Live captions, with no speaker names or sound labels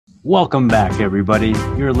Welcome back, everybody.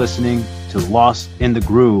 You're listening to Lost in the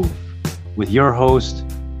Groove with your host,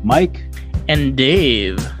 Mike and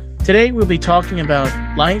Dave. Today we'll be talking about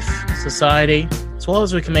life, society, as well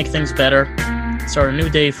as we can make things better. Start a new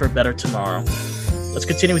day for a better tomorrow. Let's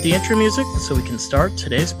continue with the intro music so we can start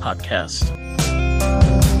today's podcast.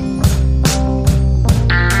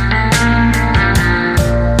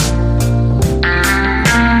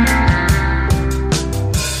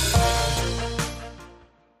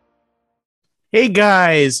 Hey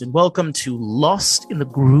guys, and welcome to Lost in the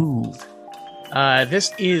Groove.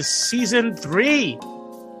 This is season 3.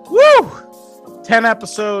 Woo! 10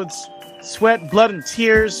 episodes, sweat, blood, and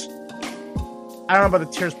tears. I don't know about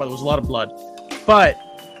the tears, but there was a lot of blood. But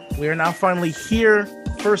we are now finally here.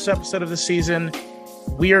 First episode of the season.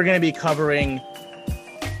 We are going to be covering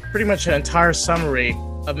pretty much an entire summary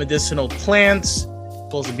of medicinal plants, as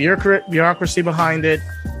well as the bureaucracy behind it,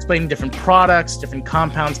 explaining different products, different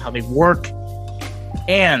compounds, how they work.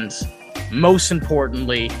 And most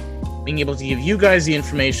importantly, being able to give you guys the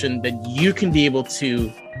information that you can be able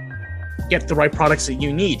to get the right products that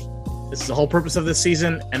you need. This is the whole purpose of this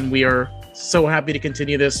season, and we are so happy to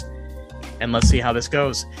continue this. And let's see how this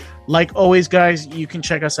goes. Like always, guys, you can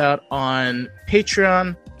check us out on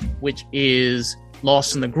Patreon, which is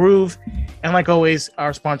Lost in the Groove. And like always,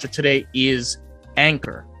 our sponsor today is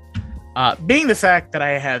Anchor. Being the fact that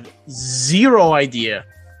I have zero idea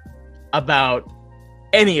about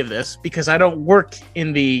any of this because I don't work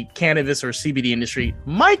in the cannabis or CBD industry,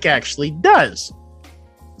 Mike actually does.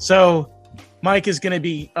 So Mike is going to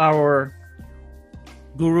be our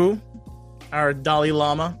guru, our Dalai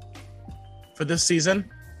Lama for this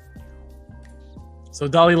season. So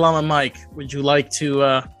Dalai Lama Mike, would you like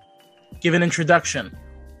to give an introduction?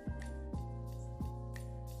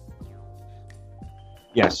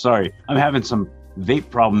 Yeah, sorry. I'm having some vape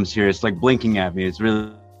problems here. It's like blinking at me. It's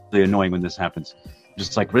really annoying when this happens.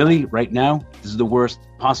 Just like, really? Right now? This is the worst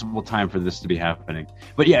possible time for this to be happening.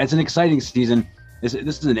 But yeah, it's an exciting season. This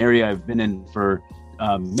is an area I've been in for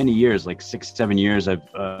many years, like 6-7 years. I've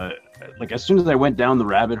like as soon as I went down the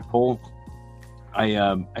rabbit hole,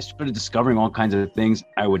 I started discovering all kinds of things.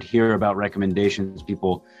 I would hear about recommendations.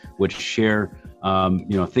 People would share,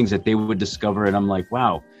 things that they would discover. And I'm like,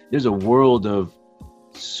 wow, there's a world of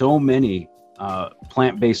so many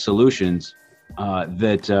plant-based solutions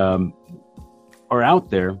that are out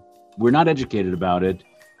there. We're not educated about it.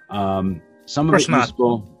 Some of it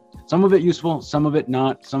useful, some of it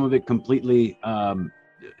not, some of it completely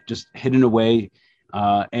just hidden away,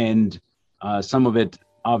 and some of it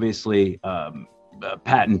obviously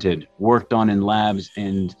patented, worked on in labs,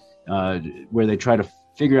 and where they try to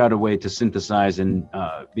figure out a way to synthesize and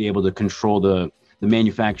be able to control the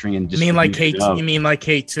manufacturing and distribution. You mean like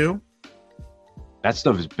K2? That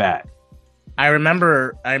stuff is bad. I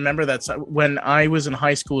remember that when I was in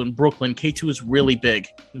high school in Brooklyn, K2 was really big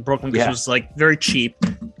in Brooklyn because it was like very cheap.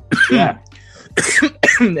 Yeah.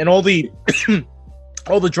 And all the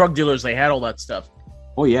drug dealers, they had all that stuff.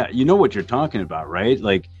 Oh yeah, you know what you're talking about, right?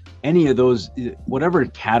 Like any of those, whatever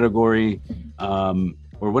category or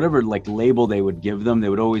whatever like label they would give them, they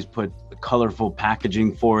would always put colorful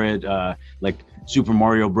packaging for it, like Super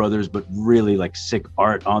Mario Brothers, but really like sick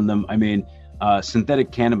art on them. I mean,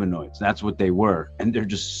 synthetic cannabinoids, that's what they were. And they're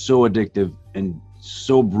just so addictive and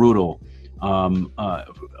so brutal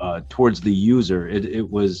towards the user. It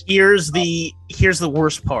was... Here's the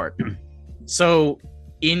worst part. So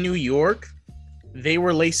in New York, they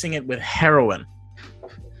were lacing it with heroin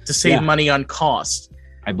to save money on cost.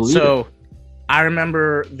 I believe so. I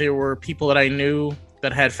remember there were people that I knew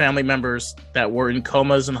that had family members that were in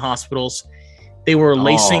comas in hospitals. They were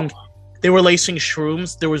lacing... They were lacing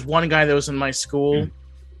shrooms. There was one guy that was in my school.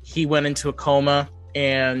 He went into a coma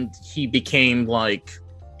and he became like,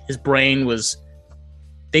 his brain was,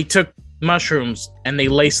 they took mushrooms and they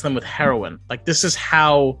laced them with heroin. Like, this is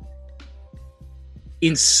how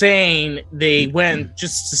insane they went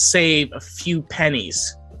just to save a few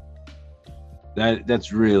pennies.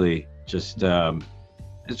 That's really just,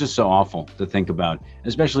 it's just so awful to think about,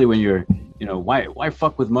 especially when you're, why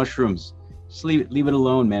fuck with mushrooms? Just leave it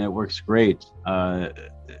alone, man. It works great.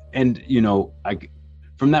 And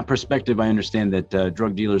from that perspective, I understand that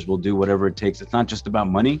drug dealers will do whatever it takes. It's not just about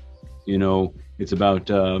money, it's about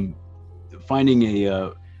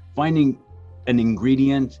finding an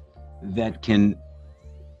ingredient that can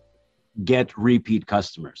get repeat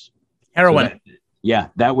customers. Heroin. So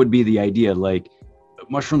that would be the idea. Like,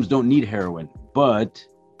 mushrooms don't need heroin, but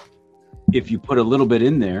if you put a little bit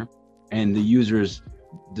in there and the users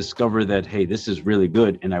discover that, hey, this is really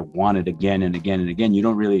good and I want it again and again and again, you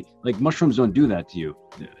don't really, like, mushrooms don't do that to you.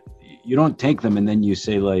 you don't take them and then you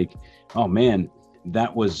say like, oh man,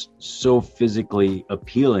 that was so physically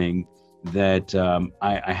appealing that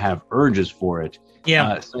I have urges for it.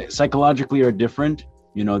 Yeah. Psychologically are different.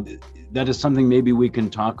 That is something maybe we can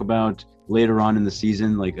talk about later on in the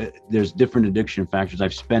season. Like there's different addiction factors.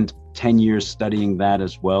 I've spent 10 years studying that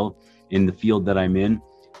as well in the field that I'm in.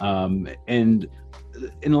 And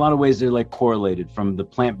in a lot of ways, they're like correlated, from the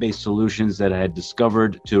plant-based solutions that I had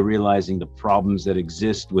discovered to realizing the problems that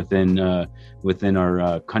exist within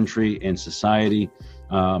our country and society.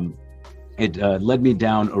 It led me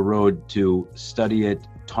down a road to study it,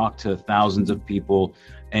 talk to thousands of people,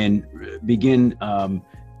 and begin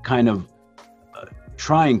kind of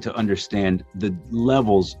trying to understand the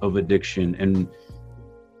levels of addiction. And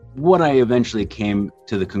what I eventually came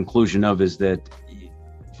to the conclusion of is that,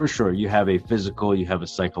 for sure, you have a physical, you have a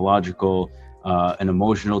psychological, an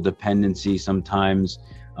emotional dependency sometimes.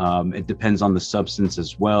 It depends on the substance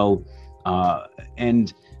as well.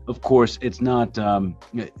 And of course, it's not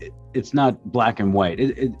black and white.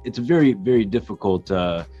 It's a very, very difficult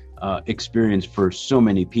experience for so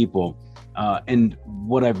many people. And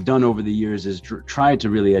what I've done over the years is try to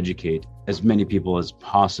really educate as many people as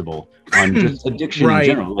possible on just addiction Right.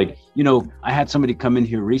 in general. Like, I had somebody come in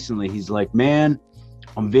here recently. He's like, man,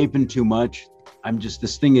 I'm vaping too much.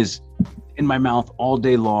 This thing is in my mouth all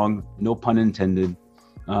day long. No pun intended.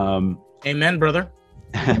 Amen, brother.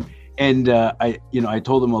 And I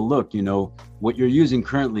told him, well, look, what you're using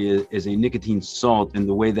currently is a nicotine salt, and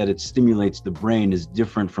the way that it stimulates the brain is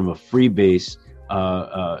different from a freebase,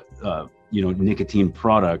 nicotine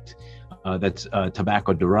product that's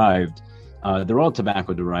tobacco derived. They're all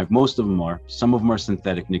tobacco derived. Most of them are. Some of them are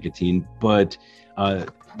synthetic nicotine, but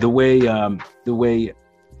the way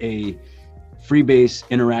a freebase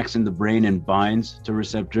interacts in the brain and binds to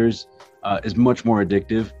receptors is much more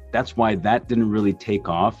addictive. That's why that didn't really take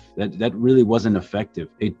off. That really wasn't effective.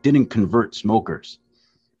 It didn't convert smokers.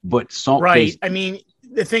 But salt-based, Right. I mean,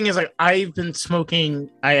 the thing is, like, I've been smoking.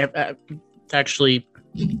 I have actually,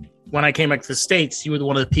 when I came back to the States, you were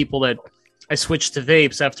one of the people that I switched to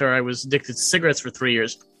vapes after I was addicted to cigarettes for 3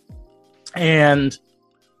 years. And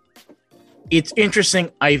it's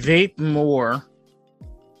interesting. I vape more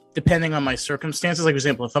depending on my circumstances. Like, for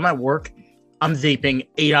example, if I'm at work, I'm vaping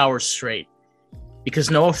 8 hours straight.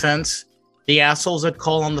 Because, no offense, the assholes that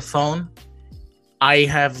call on the phone, I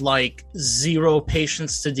have like zero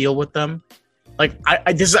patience to deal with them. Like,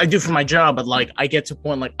 I do for my job, but like I get to a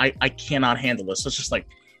point like I cannot handle this. So it's just like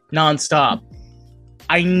nonstop.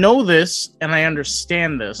 I know this and I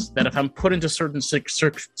understand this, that if I'm put into certain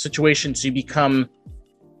situations, you become,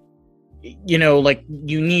 like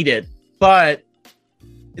you need it. But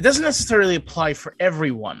it doesn't necessarily apply for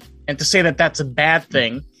everyone. And to say that that's a bad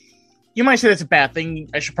thing, you might say that's a bad thing.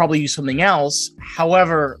 I should probably use something else.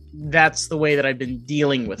 However, that's the way that I've been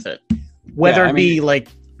dealing with it. Whether it be like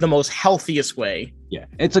the most healthiest way. Yeah,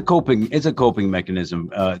 it's a coping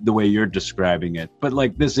mechanism, the way you're describing it. But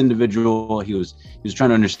like this individual, he was trying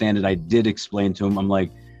to understand it. I did explain to him. I'm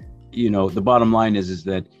like, the bottom line is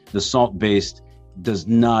that the salt-based does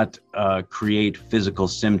not create physical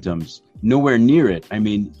symptoms. Nowhere near it. I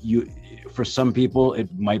mean, for some people, it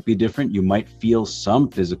might be different. You might feel some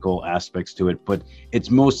physical aspects to it, but it's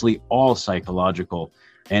mostly all psychological.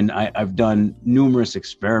 And I've done numerous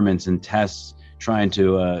experiments and tests trying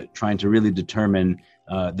to really determine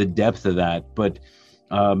the depth of that. But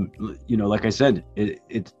like I said,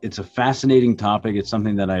 it's a fascinating topic. It's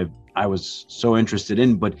something that I was so interested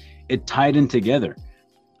in, but it tied in together.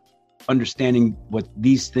 Understanding what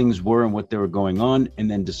these things were and what they were going on, and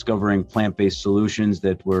then discovering plant-based solutions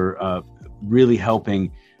that were really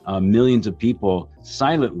helping millions of people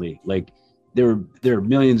silently. Like there are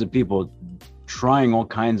millions of people trying all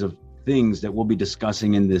kinds of things that we'll be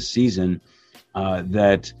discussing in this season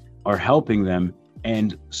that are helping them.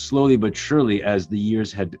 And slowly but surely, as the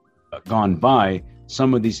years had gone by,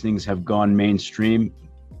 some of these things have gone mainstream.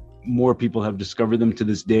 More people have discovered them to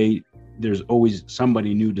this day. There's always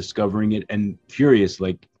somebody new discovering it and curious,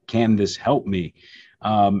 like, can this help me?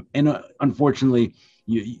 And unfortunately,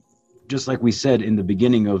 just like we said in the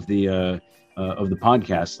beginning of the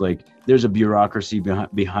podcast, like there's a bureaucracy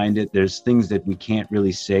behind it. There's things that we can't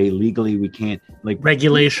really say legally. We can't, like,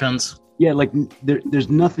 regulations. Yeah, like there's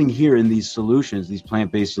nothing here in these solutions, these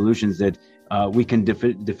plant-based solutions, that we can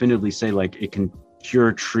definitively say like it can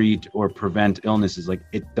cure, treat, or prevent illnesses. Like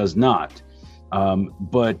it does not.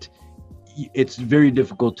 But it's very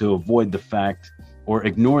difficult to avoid the fact or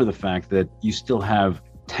ignore the fact that you still have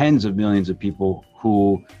tens of millions of people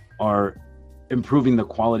who are improving the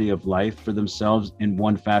quality of life for themselves in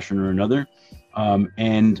one fashion or another.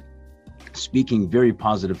 And speaking very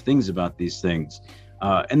positive things about these things.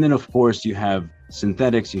 And then, of course, you have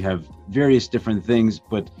synthetics, you have various different things,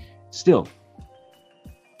 but still,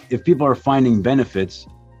 if people are finding benefits,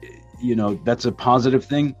 that's a positive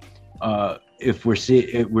thing. If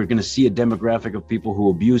we're going to see a demographic of people who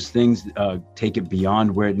abuse things, take it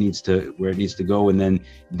beyond where it needs to go, and then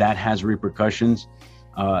that has repercussions.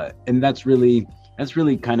 And that's really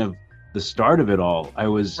kind of the start of it all. I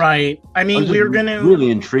was right. I mean, we're gonna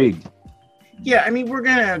really intrigued. Yeah, I mean, we're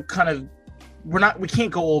gonna we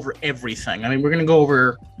can't go over everything. I mean, we're gonna go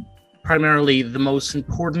over primarily the most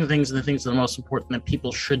important things and the things that are most important that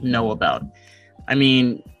people should know about. I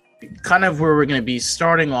mean, kind of where we're going to be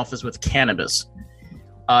starting off is with cannabis.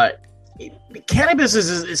 Cannabis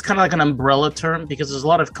is kind of like an umbrella term because there's a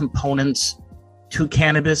lot of components to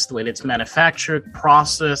cannabis, the way that it's manufactured,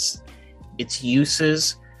 processed, its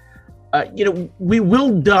uses. We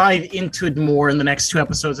will dive into it more in the next 2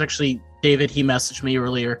 episodes. Actually, David, he messaged me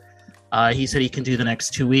earlier. He said he can do the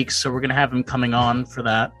next 2 weeks, so we're going to have him coming on for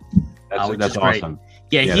that. That's awesome.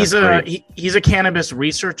 Yeah, he's a cannabis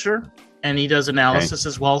researcher, and he does analysis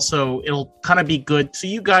as well, so it'll kind of be good. So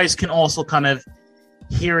you guys can also kind of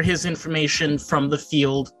hear his information from the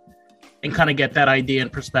field and kind of get that idea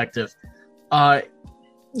and perspective. Kind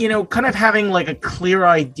of having like a clear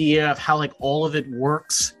idea of how like all of it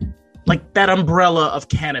works, like that umbrella of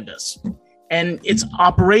cannabis and its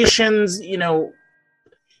operations,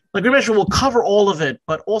 like we mentioned, we'll cover all of it,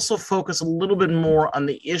 but also focus a little bit more on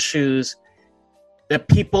the issues that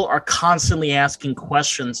people are constantly asking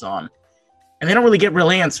questions on. And they don't really get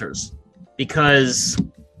real answers because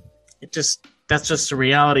that's just the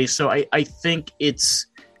reality. So I think it's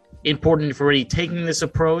important, if we're already taking this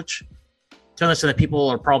approach, to understand that people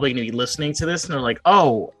are probably going to be listening to this and they're like,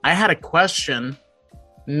 oh, I had a question.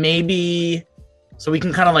 Maybe, so we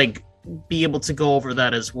can kind of like be able to go over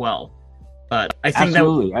that as well. But I think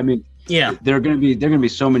absolutely. I mean, yeah, there are going to be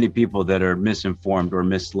so many people that are misinformed or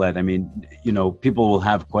misled. I mean, people will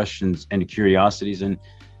have questions and curiosities, and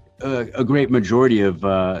a great majority of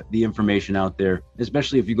the information out there,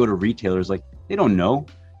 especially if you go to retailers, like they don't know.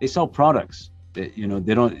 They sell products. They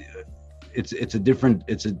don't. It's a different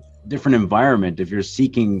environment. If you're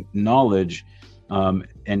seeking knowledge and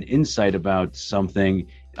insight about something,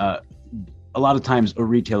 a lot of times a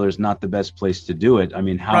retailer is not the best place to do it. I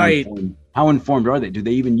mean, how informed are they? Do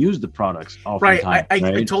they even use the products? Right.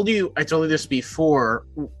 I told you this before.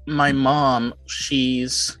 My mom, she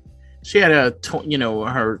had a torn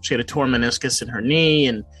meniscus in her knee,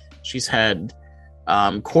 and she's had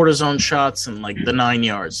cortisone shots and like the 9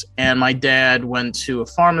 yards. And my dad went to a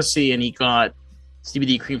pharmacy and he got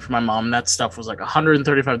CBD cream for my mom. And that stuff was like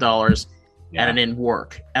 $135. Yeah. And it didn't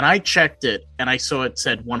work. And I checked it and I saw it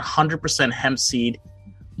said 100% hemp seed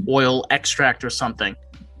oil extract or something.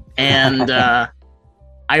 And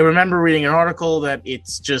I remember reading an article that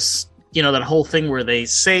it's just, that whole thing where they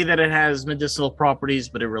say that it has medicinal properties,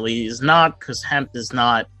 but it really is not, because hemp is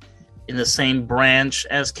not in the same branch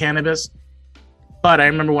as cannabis. But I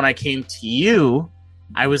remember when I came to you,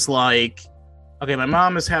 I was like, okay, my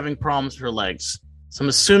mom is having problems with her legs, so I'm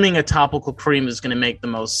assuming a topical cream is going to make the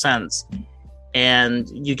most sense. And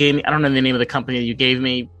you gave me, I don't know the name of the company that you gave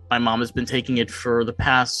me. My mom has been taking it for the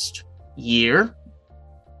past year.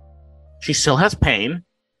 She still has pain,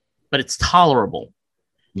 but it's tolerable.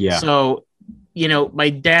 Yeah. So, my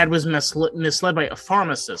dad was misled by a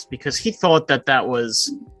pharmacist because he thought that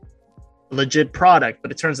was a legit product,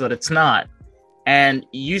 but it turns out it's not. And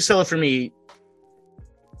you sell it for me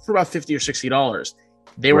for about $50 or $60.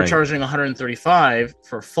 They were charging $135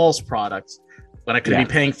 for false products, but I could be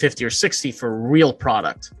paying $50 or $60 for real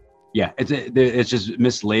product. Yeah, it's just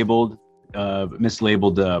mislabeled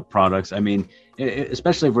products. I mean,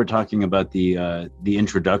 especially if we're talking about the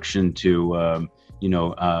introduction to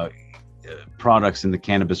products in the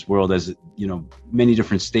cannabis world, as many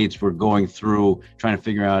different states were going through trying to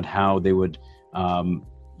figure out how they would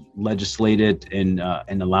legislate it and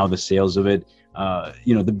allow the sales of it.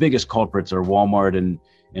 The biggest culprits are Walmart and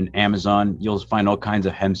Amazon. You'll find all kinds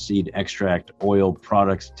of hemp seed extract, oil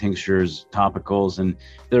products, tinctures, topicals, and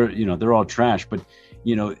they're all trash. But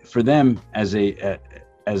for them as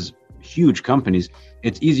huge companies,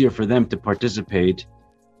 it's easier for them to participate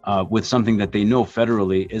with something that they know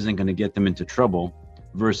federally isn't going to get them into trouble,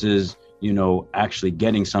 versus actually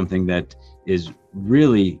getting something that is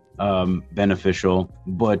really beneficial,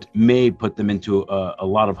 but may put them into a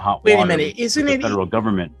lot of hot water. Wait a minute, isn't it federal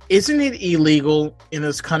government? Isn't it illegal in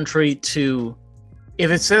this country to,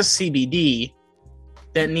 if it says CBD,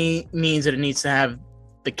 that means that it needs to have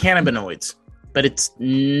the cannabinoids? but it's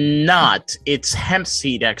not. It's hemp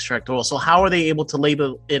seed extract oil. So how are they able to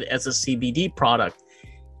label it as a CBD product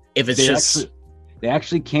if it's they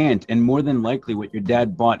actually can't. And more than likely what your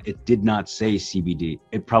dad bought, it did not say CBD.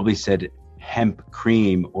 It probably said hemp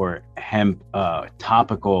cream or hemp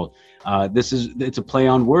topical. It's a play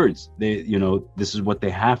on words. This is what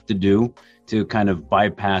they have to do to kind of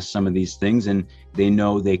bypass some of these things, and they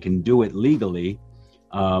know they can do it legally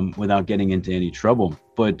without getting into any trouble.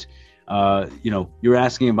 But you're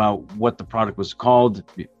asking about what the product was called.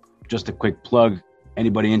 Just a quick plug.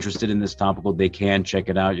 Anybody interested in this topical, they can check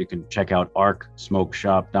it out. You can check out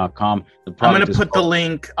arcsmokeshop.com. I'm going to put the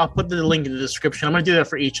link. I'll put the link in the description. I'm going to do that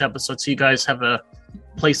for each episode so you guys have a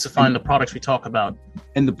place to find the products we talk about.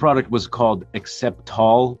 And the product was called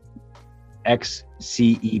Acceptol, Xceptol,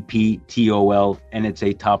 and it's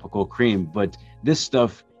a topical cream. But this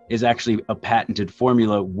stuff is actually a patented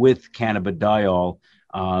formula with cannabidiol,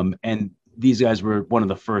 and these guys were one of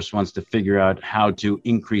the first ones to figure out how to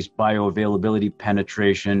increase bioavailability,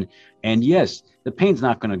 penetration. And yes, the pain's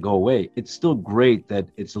not going to go away. It's still great that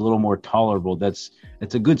it's a little more tolerable. That's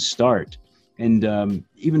a good start. And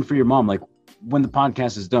even for your mom, like when the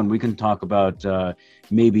podcast is done, we can talk about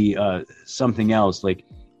maybe something else like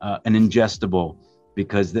an ingestible,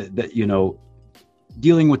 because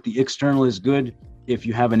dealing with the external is good. If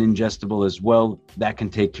you have an ingestible as well, that can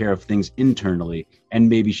take care of things internally, and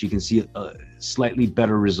maybe she can see slightly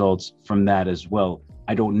better results from that as well.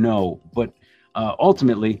 I don't know, but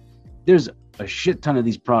ultimately, there's a shit ton of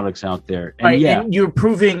these products out there, and right, and you're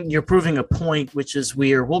proving a point, which is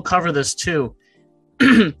weird. We'll cover this too.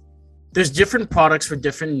 There's different products for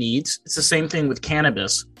different needs. It's the same thing with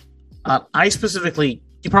cannabis. I specifically,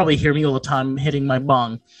 you probably hear me all the time hitting my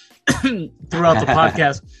bong throughout the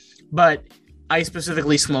podcast, but I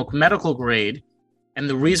specifically smoke medical grade, and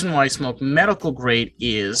the reason why I smoke medical grade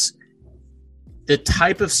is the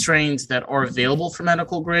type of strains that are available for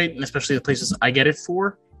medical grade, and especially the places I get it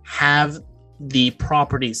for, have the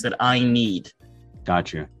properties that I need.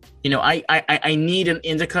 Gotcha. I need an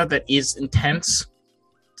indica that is intense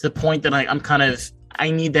to the point that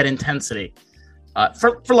I need that intensity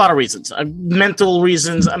for a lot of reasons, mental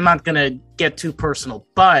reasons. I'm not going to get too personal,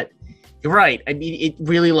 but you're right. I mean, it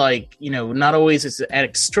really not always is at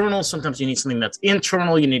external. Sometimes you need something that's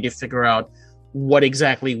internal. You need to figure out what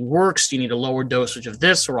exactly works. Do you need a lower dosage of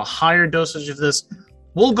this or a higher dosage of this?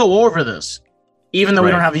 We'll go over this, even though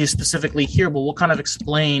we don't have you specifically here, but we'll kind of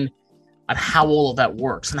explain on how all of that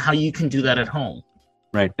works and how you can do that at home.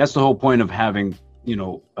 Right. That's the whole point of having,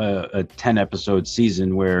 a 10 episode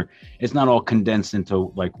season where it's not all condensed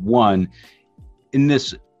into like one. In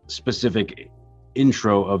this specific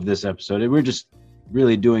intro of this episode, we're just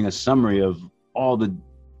really doing a summary of all the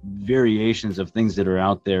variations of things that are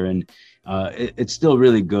out there, and it's still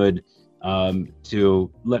really good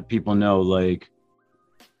to let people know, like,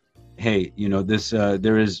 hey, this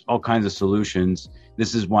there is all kinds of solutions.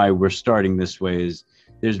 This is why we're starting this way. Is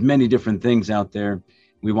there's many different things out there.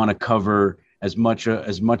 We want to cover as much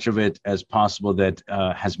of it as possible that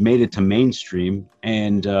has made it to mainstream,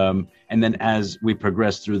 and then as we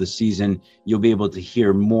progress through the season, you'll be able to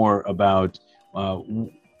hear more about a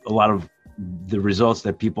lot of the results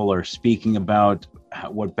that people are speaking about,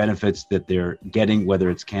 what benefits that they're getting,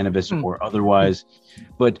 whether it's cannabis or otherwise.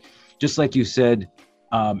 But just like you said,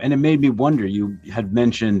 and it made me wonder, you had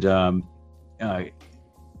mentioned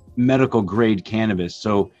medical grade cannabis.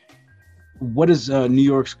 So what is New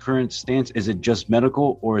York's current stance? Is it just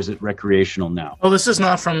medical or is it recreational now? Oh, this is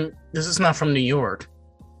not from New York.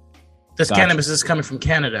 This cannabis is coming from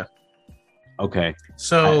Canada. Okay.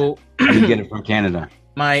 So I did get it from Canada.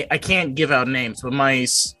 I can't give out names, but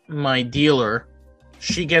my dealer,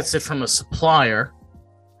 she gets it from a supplier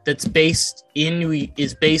that's based in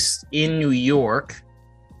New York,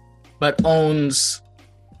 but owns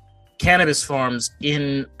cannabis farms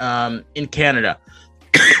in Canada.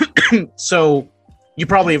 So you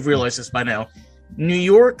probably have realized this by now. New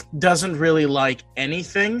York doesn't really like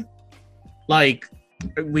anything. Like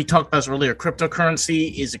we talked about this earlier,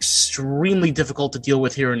 cryptocurrency is extremely difficult to deal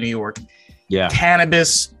with here in New York. Yeah.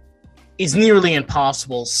 Cannabis is nearly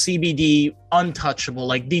impossible. CBD, untouchable.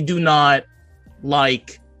 Like they do not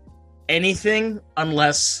like anything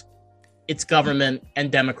unless it's government and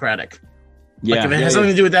democratic. Yeah. Like if it has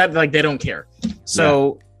something to do with that, like they don't care.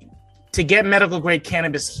 So to get medical grade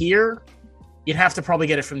cannabis here, you'd have to probably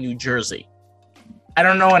get it from New Jersey. I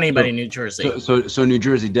don't know anybody in New Jersey. So New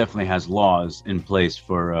Jersey definitely has laws in place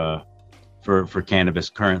for cannabis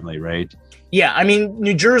currently, right? Yeah, I mean,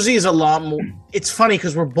 New Jersey is a lot more. It's funny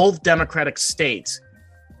because we're both Democratic states,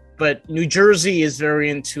 but New Jersey is very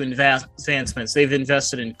into advancements. They've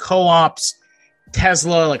invested in co-ops.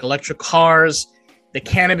 Tesla, like electric cars, the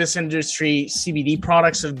cannabis industry, CBD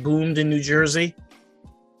products have boomed in New Jersey.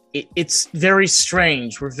 It's very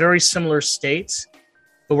strange. We're very similar states,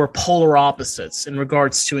 but we're polar opposites in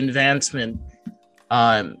regards to advancement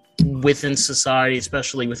within society,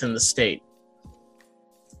 especially within the state.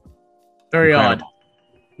 Very Incredible. odd.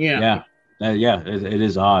 Yeah. It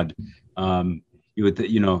is odd. You would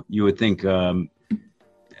think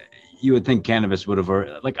cannabis would have,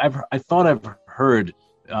 like I thought I've heard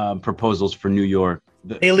proposals for New York.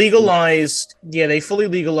 They fully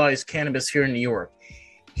legalized cannabis here in New York.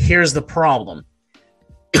 Here's the problem.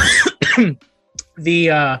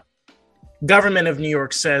 The government of New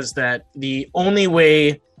York says that the only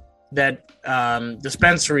way that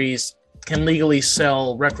dispensaries can legally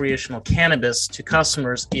sell recreational cannabis to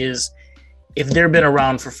customers is if they've been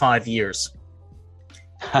around for 5 years.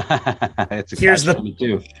 Here's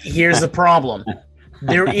the problem.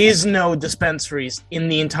 There is no dispensaries in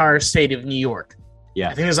the entire state of New York. Yeah.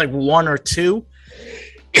 I think there's like 1 or 2.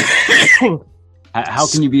 How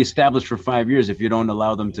can you be established for 5 years if you don't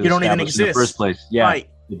allow them to establish even exist in the first place? Yeah, right.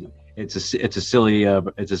 It's a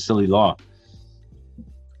silly law.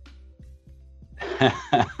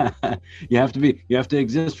 You have to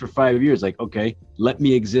exist for 5 years. Like, okay, let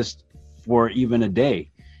me exist for even a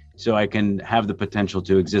day, so I can have the potential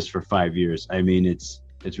to exist for 5 years. I mean, it's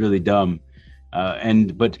really dumb.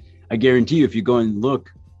 But I guarantee you, if you go and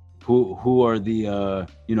look, who are the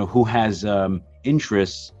who has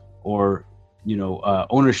interests or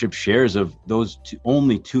ownership shares of those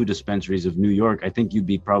only 2 dispensaries of New York, I think you'd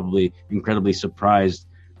be probably incredibly surprised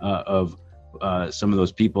of some of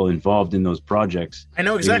those people involved in those projects. I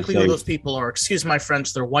know exactly who those people are. Excuse my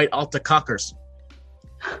French, they're white alta cockers.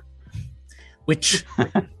 Which,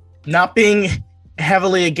 not being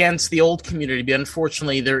heavily against the old community, but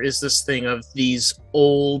unfortunately there is this thing of these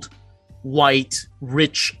old, white,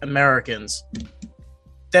 rich Americans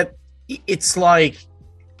that it's like,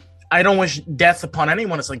 I don't wish death upon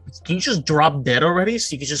anyone. It's like, can you just drop dead already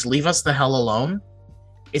so you can just leave us the hell alone?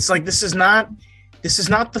 It's like, this is not the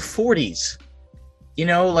 40s.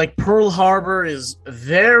 Like Pearl Harbor is a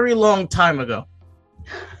very long time ago.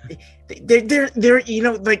 They're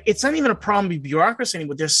like, it's not even a problem with bureaucracy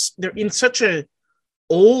anymore. They're in such a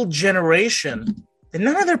old generation that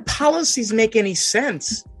none of their policies make any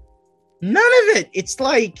sense. None of it. It's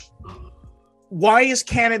like, why is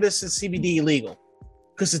cannabis and CBD illegal?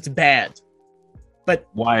 Because it's bad. But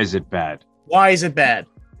why is it bad?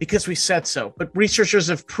 Because we said so. But researchers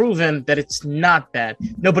have proven that it's not bad.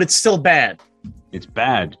 No, but it's still bad. It's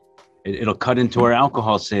bad. It'll cut into our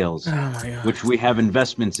alcohol sales, which we have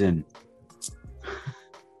investments in.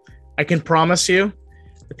 I can promise you,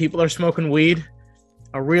 the people that are smoking weed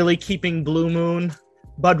are really keeping Blue Moon,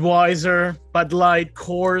 Budweiser, Bud Light,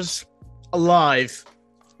 Coors alive.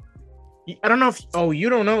 I don't know if... Oh, you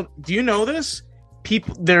don't know? Do you know this?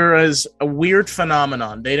 There is a weird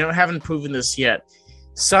phenomenon. They haven't proven this yet.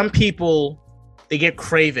 Some people, they get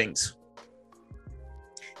cravings.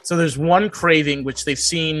 So there's one craving which they've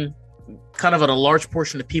seen kind of at a large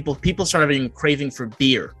portion of people. People start having a craving for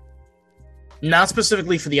beer. Not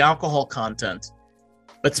specifically for the alcohol content,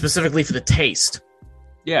 but specifically for the taste.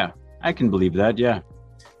 Yeah, I can believe that, yeah.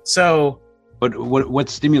 So... But what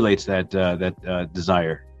stimulates that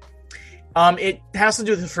desire? It has to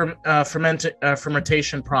do with the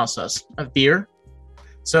fermentation process of beer.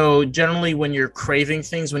 So generally when you're craving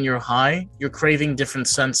things, when you're high, you're craving different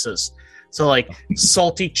senses. So like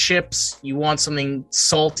salty chips, you want something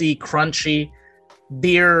salty, crunchy.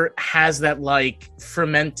 Beer has that like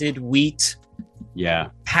fermented wheat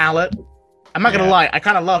palate. I'm not gonna lie, I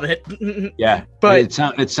kind of love it. Yeah, but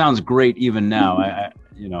it sounds great even now.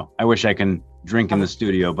 I wish I can drink in the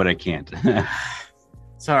studio, but I can't.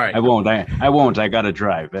 Sorry, I won't. I gotta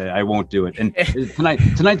drive. I won't do it. And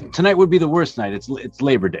tonight would be the worst night. It's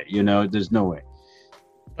Labor Day. There's no way.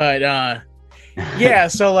 But yeah.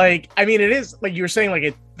 So like, I mean, it is like you were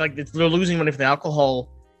saying. They're losing money for the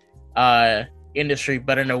alcohol industry,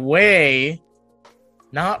 but in a way,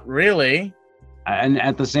 not really. And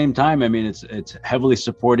at the same time, I mean, it's heavily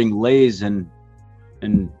supporting Lay's and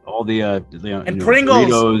all the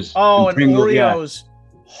Pringles. Doritos, and Oreos. Yeah.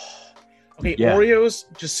 Okay, yeah. Oreos,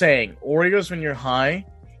 just saying, Oreos when you're high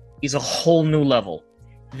is a whole new level.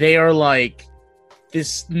 They are like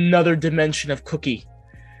this another dimension of cookie.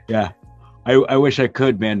 Yeah. I wish I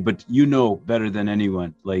could, man, but better than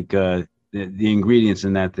anyone. Like the ingredients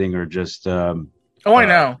in that thing are just I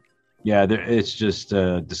know. Yeah, it's just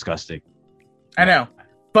disgusting. I know.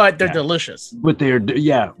 But they're delicious. But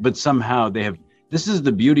but somehow they have, this is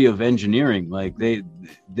the beauty of engineering. Like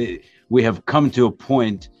we have come to a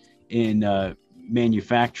point in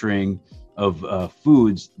manufacturing of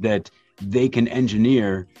foods that they can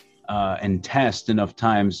engineer and test enough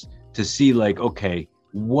times to see, like, okay,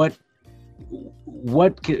 what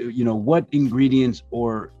ingredients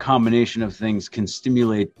or combination of things can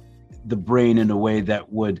stimulate the brain in a way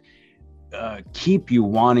that would keep you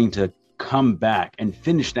wanting to come back and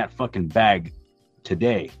finish that fucking bag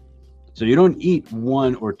today. So you don't eat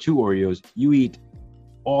 1 or 2 Oreos, you eat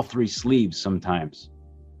all 3 sleeves sometimes,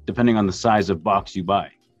 depending on the size of box you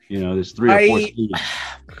buy. There's 3 or 4 sleeves.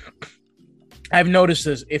 I've noticed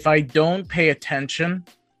this. If I don't pay attention,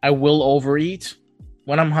 I will overeat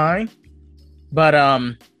when I'm high. But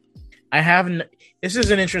I haven't. This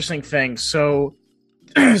is an interesting thing. So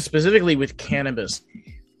specifically with cannabis,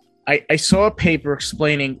 I saw a paper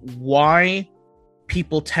explaining why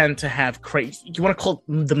people tend to have crazy. You want to call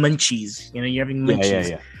it the munchies? You're having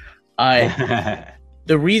munchies. Yeah.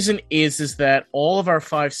 The reason is that all of our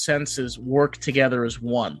 5 senses work together as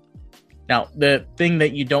one. Now, the thing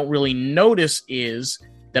that you don't really notice is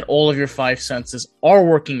that all of your 5 senses are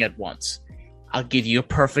working at once. I'll give you a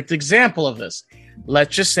perfect example of this.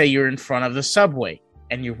 Let's just say you're in front of the subway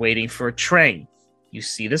and you're waiting for a train. You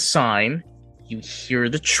see the sign, you hear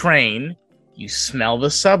the train, you smell the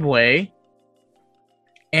subway,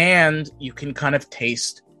 and you can kind of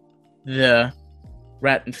taste the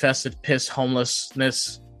rat-infested piss,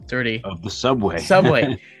 homelessness, dirty of the subway.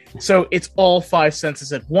 So it's all 5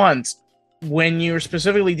 senses at once. When you're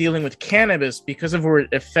specifically dealing with cannabis, because of where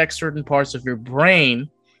it affects certain parts of your brain,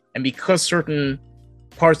 and because certain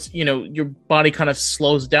parts, your body kind of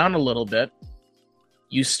slows down a little bit,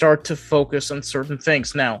 you start to focus on certain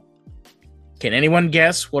things. Now, can anyone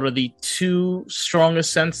guess what are the 2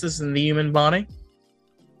 strongest senses in the human body?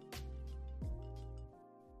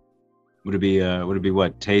 Would it be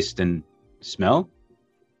what? Taste and smell?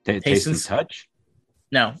 Taste and touch?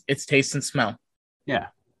 No, it's taste and smell. Yeah.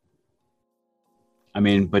 I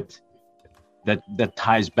mean, but that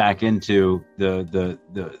ties back into the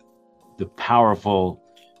powerful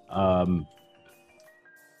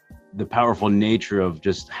nature of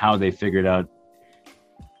just how they figured out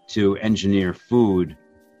to engineer food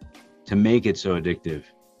to make it so addictive.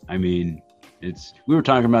 I mean, we were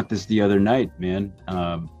talking about this the other night, man.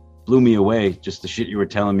 Blew me away, just the shit you were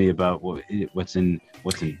telling me about what's in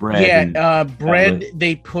bread. Yeah, bread,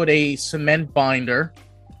 they put a cement binder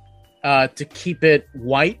to keep it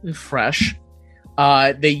white and fresh.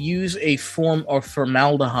 They use a form of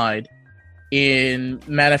formaldehyde in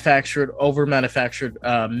over-manufactured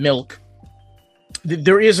milk.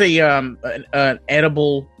 There is an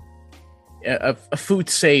edible, a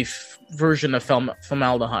food-safe version of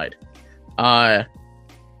formaldehyde.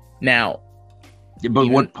 Now, but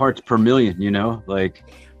what parts per million?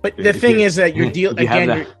 But the thing is that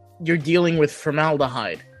you're dealing with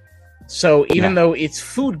formaldehyde. So even though it's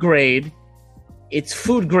food grade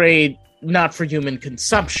not for human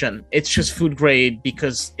consumption. It's just food grade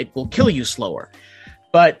because it will kill you slower.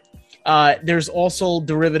 But there's also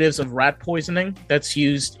derivatives of rat poisoning that's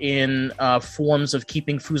used in forms of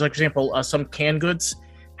keeping foods. Like, for example, some canned goods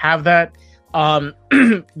have that.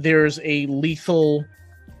 There's a lethal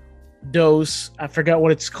dose, I forgot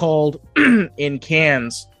what it's called, in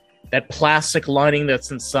cans, that plastic lining that's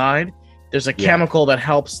inside. There's a chemical that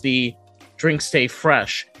helps the drink stay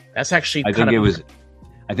fresh. That's actually I think it was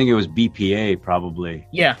BPA probably.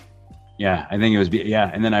 Yeah, I think it was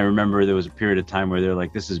and then I remember there was a period of time where they're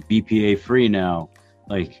like, this is BPA free now.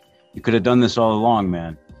 Like, you could have done this all along,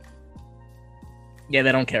 man. Yeah,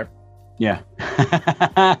 they don't care. Yeah.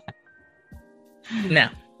 No.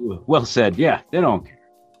 Well said. Yeah, they don't care.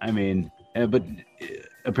 I mean, but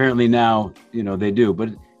apparently now, they do, but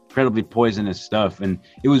incredibly poisonous stuff. And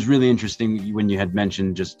it was really interesting when you had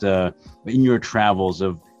mentioned just in your travels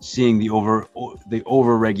of seeing the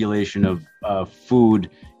over-regulation of food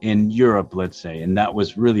in Europe, let's say. And that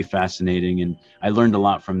was really fascinating. And I learned a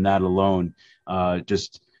lot from that alone.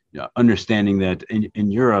 Just understanding that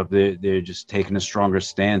in Europe, they're just taking a stronger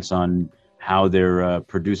stance on how they're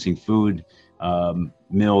producing food,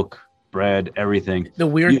 milk, bread, everything. The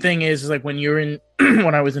weird thing is like when you're in,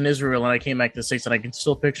 when I was in Israel and I came back to the States, and I can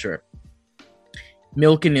still picture it.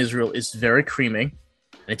 Milk in Israel is very creamy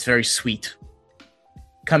and it's very sweet.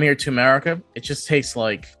 Come here to America, it just tastes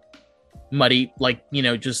like muddy, like,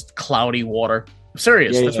 just cloudy water. I'm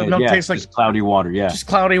serious. That's what milk tastes like. Just cloudy water. Yeah. Just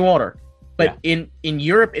cloudy water. But in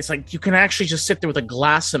Europe, it's like you can actually just sit there with a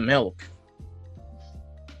glass of milk.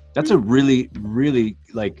 That's a really, really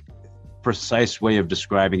precise way of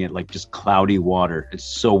describing it, like just cloudy water. It's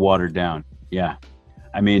so watered down. Yeah,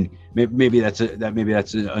 I mean, maybe that's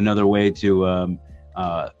another way to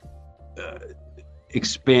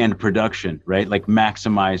expand production, right? Like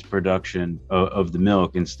maximize production of the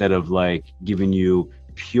milk instead of like giving you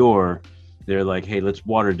pure. They're like, hey, let's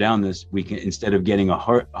water down this. We can, instead of getting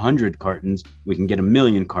 100 cartons, we can get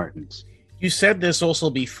 1,000,000 cartons. You said this also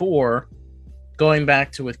before, going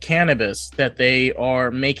back to with cannabis, that they are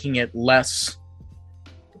making it less.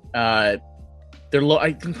 I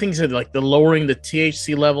think things are like they're lowering the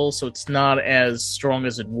THC level, so it's not as strong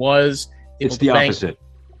as it was. It's the opposite.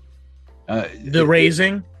 The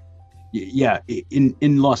raising. Yeah,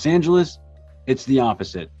 in Los Angeles, it's the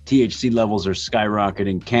opposite. THC levels are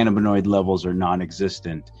skyrocketing. Cannabinoid levels are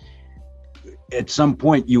non-existent. At some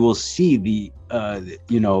point, you will see the,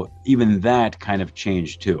 even that kind of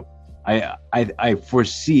change too. I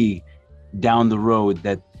foresee down the road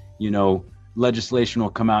that, legislation will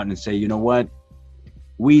come out and say, you know what,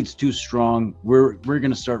 weed's too strong. We're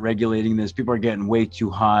going to start regulating this. People are getting way too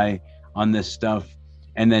high on this stuff,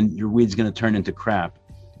 and then your weed's going to turn into crap.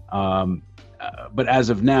 But as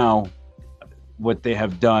of now, what they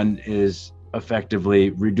have done is effectively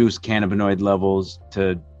reduce cannabinoid levels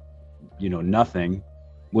to, nothing,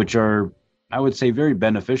 which are, I would say, very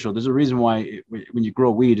beneficial. There's a reason why when you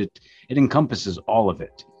grow weed, it encompasses all of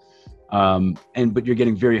it. But you're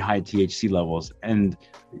getting very high THC levels. And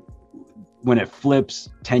when it flips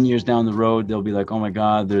 10 years down the road, they'll be like, oh my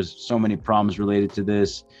God, there's so many problems related to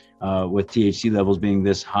this. With THC levels being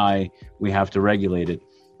this high, we have to regulate it.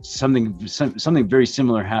 Something very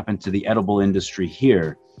similar happened to the edible industry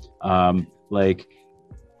here. Like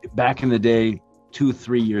back in the day,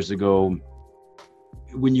 2-3 years ago,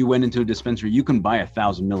 when you went into a dispensary, you can buy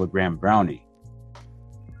 1,000 milligram brownie.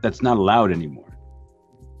 That's not allowed anymore.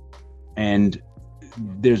 And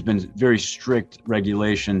there's been very strict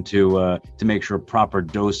regulation to make sure proper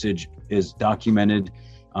dosage is documented,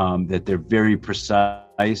 that they're very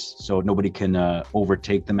precise, so nobody can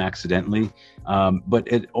overtake them accidentally.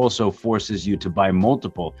 But it also forces you to buy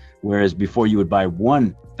multiple, whereas before you would buy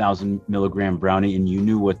 1,000 milligram brownie and you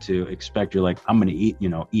knew what to expect. You're like, I'm going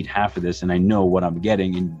to eat half of this, and I know what I'm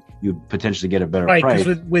getting, and you potentially get a better price. Right,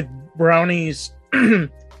 because with brownies,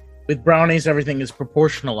 everything is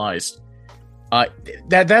proportionalized.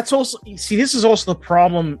 That's also, see, this is also the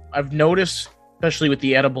problem I've noticed, especially with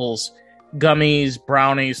the edibles, gummies,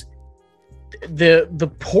 brownies.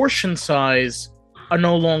 The portion size are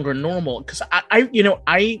no longer normal, because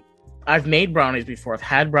I've made brownies before, I've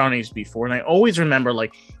had brownies before, and I always remember,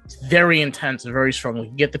 like, it's very intense and very strong. You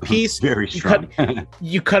get the piece, very strong.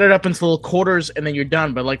 You cut it up into little quarters, and then you're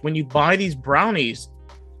done. But like when you buy these brownies,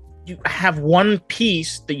 you have one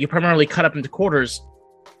piece that you primarily cut up into quarters,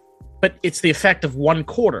 but it's the effect of one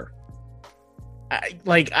quarter.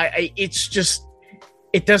 It's just,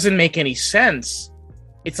 it doesn't make any sense.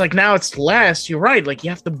 It's like, now it's less. You're right. Like, you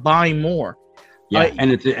have to buy more. Yeah,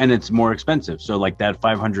 and it's more expensive. So like that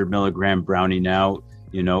 500 milligram brownie now,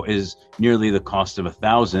 is nearly the cost of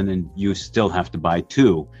 1,000, and you still have to buy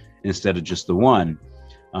 2 instead of just the 1.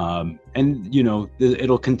 And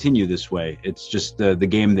it'll continue this way. It's just the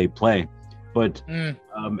game they play. But and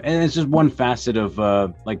it's just one facet of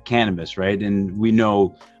like cannabis, right? And we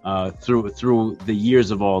know through the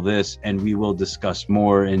years of all this, and we will discuss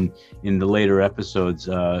more in the later episodes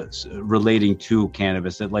relating to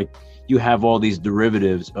cannabis, that like you have all these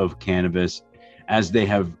derivatives of cannabis as they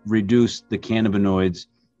have reduced the cannabinoids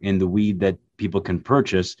in the weed that people can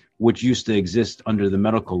purchase, which used to exist under the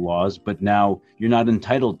medical laws, but now you're not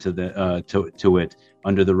entitled to the to it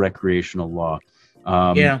under the recreational law.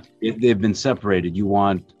 They've been separated. You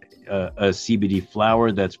want a CBD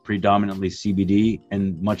flower that's predominantly CBD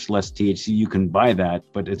and much less THC, you can buy that,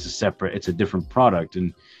 but it's a different product.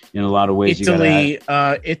 And in a lot of ways,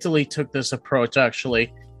 Italy took this approach.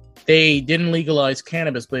 Actually, they didn't legalize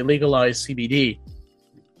cannabis, but they legalized CBD,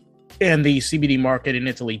 and the CBD market in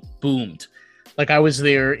Italy boomed. Like, I was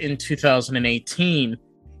there in 2018,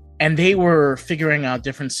 and they were figuring out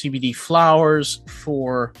different CBD flowers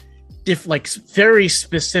for very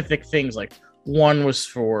specific things. Like, one was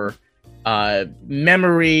for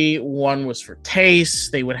memory, one was for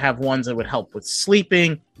taste. They would have ones that would help with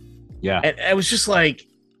sleeping. Yeah, and I was just like,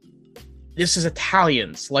 this is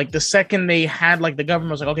Italians. Like, the second they had, like, the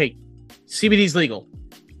government was like, okay, CBD's legal,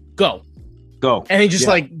 go, and they just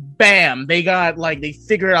like, bam, they got, like, they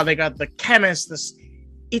figured out, they got the chemists.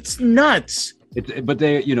 It's nuts. But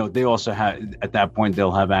they also have, at that point,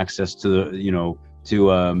 they'll have access to the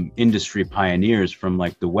to industry pioneers from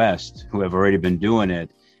like the West who have already been doing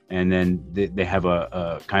it, and then they have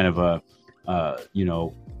a kind of a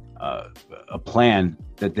plan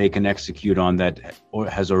that they can execute on that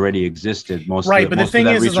has already existed. Most of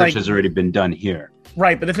that research has already been done here.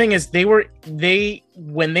 Right, but the thing is,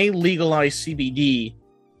 when they legalized CBD,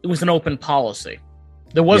 it was an open policy.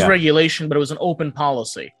 There was regulation, but it was an open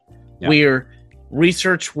policy where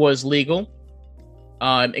research was legal,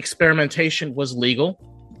 experimentation was legal,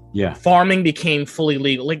 farming became fully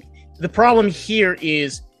legal. Like the problem here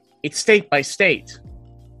is it's state by state.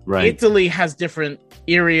 Right, Italy has different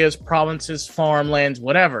areas, provinces, farmlands,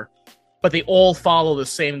 whatever, but they all follow the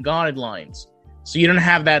same guidelines. So you don't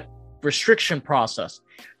have that restriction process.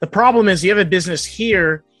 The problem is you have a business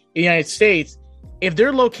here in the United States. If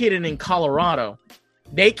they're located in Colorado,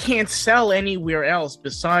 they can't sell anywhere else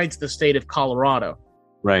besides the state of Colorado.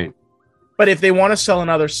 Right. But if they want to sell in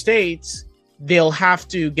other states, they'll have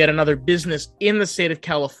to get another business in the state of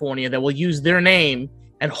California that will use their name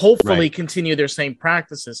and hopefully continue their same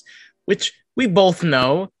practices, which we both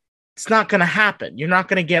know it's not going to happen. You're not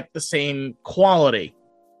going to get the same quality.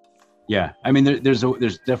 Yeah, I mean, there's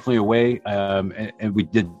definitely a way, and we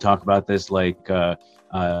did talk about this. Like Dan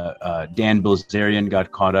Bilzerian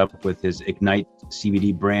got caught up with his Ignite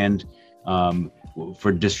CBD brand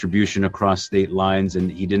for distribution across state lines,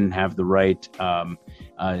 and he didn't have the right, I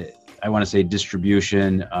want to say,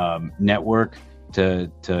 distribution network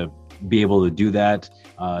to be able to do that.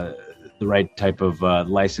 The right type of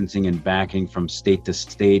licensing and backing from state to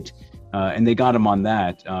state. And they got him on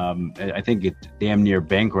that. I think it damn near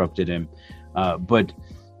bankrupted him. But,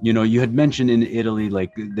 you had mentioned in Italy,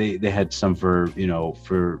 like they had some for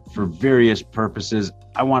various purposes.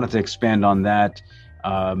 I wanted to expand on that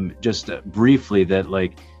just briefly that,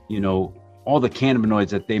 like, all the cannabinoids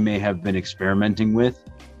that they may have been experimenting with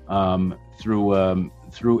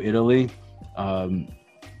through Italy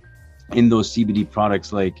in those CBD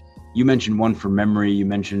products. Like you mentioned one for memory, you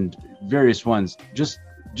mentioned various ones, just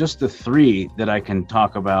the three that I can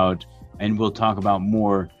talk about, and we'll talk about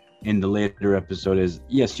more in the later episode, is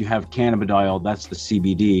yes, you have cannabidiol, that's the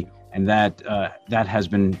CBD, and that has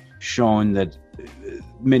been shown that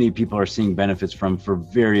many people are seeing benefits from for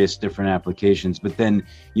various different applications. But then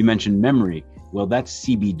you mentioned memory, well, that's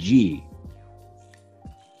CBG,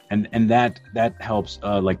 and that helps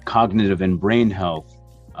like cognitive and brain health.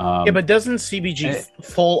 But doesn't CBG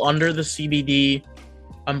fall under the CBD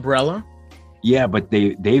umbrella? Yeah, but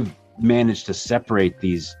they've managed to separate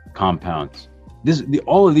these compounds.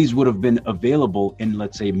 All of these would have been available in,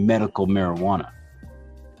 let's say, medical marijuana,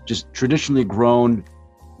 just traditionally grown,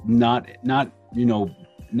 not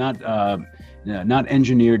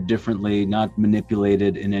engineered differently, not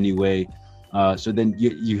manipulated in any way. So then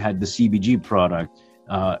you had the CBG product.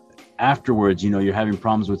 Afterwards, you're having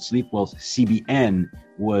problems with sleep. Well, CBN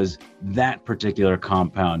was that particular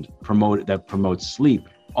compound that promotes sleep.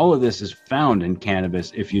 All of this is found in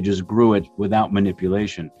cannabis if you just grew it without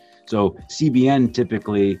manipulation. So CBN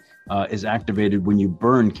typically is activated when you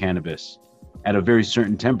burn cannabis at a very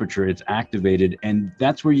certain temperature. It's activated, and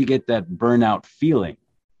that's where you get that burnout feeling,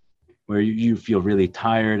 where you feel really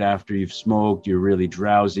tired after you've smoked. You're really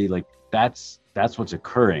drowsy. Like that's what's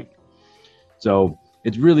occurring. So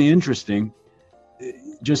it's really interesting.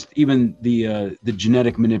 Just even the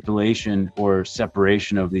genetic manipulation or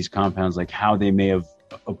separation of these compounds, like how they may have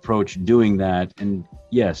approached doing that. And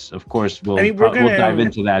yes, of course, we'll dive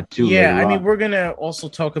into that too. Yeah, we're gonna also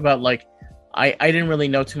talk about, like, I didn't really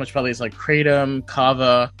know too much about these, like kratom,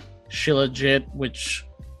 kava, shilajit, which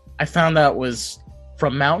I found out was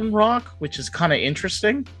from Mountain Rock, which is kind of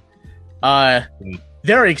interesting.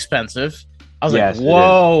 Very expensive. I was like,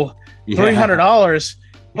 whoa, $300.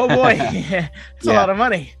 Oh boy, it's a lot of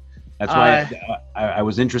money. That's why I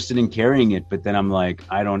was interested in carrying it, but then I'm like,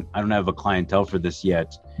 I don't have a clientele for this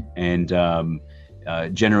yet, and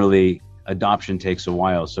generally adoption takes a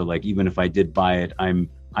while. So like, even if I did buy it,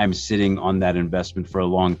 I'm sitting on that investment for a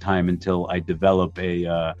long time until I develop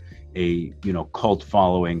a cult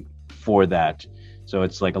following for that. So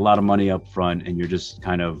it's like a lot of money up front, and you're just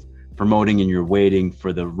kind of promoting, and you're waiting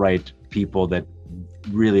for the right people that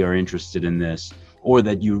really are interested in this, or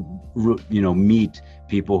that you meet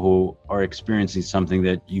people who are experiencing something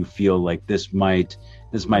that you feel like this might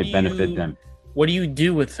benefit them. What do you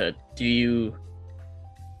do with it? Do you?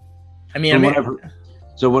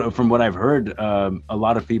 From what I've heard, a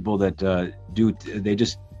lot of people that they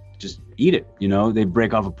just eat it. They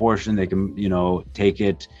break off a portion. They can take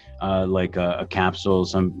it like a capsule.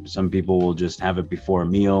 Some people will just have it before a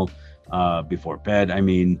meal, before bed. I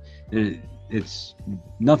mean, it's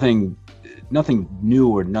nothing new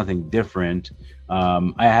or nothing different.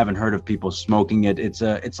 I haven't heard of people smoking it. It's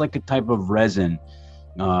like a type of resin,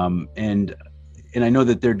 and I know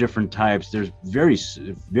that there are different types. There's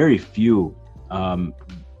very few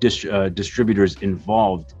distributors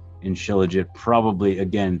involved in Shilajit. Probably,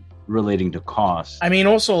 again, relating to cost. I mean,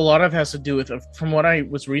 also a lot of it has to do with, from what I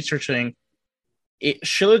was researching,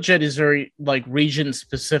 Shilajit is very like region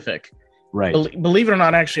specific. Right. Believe it or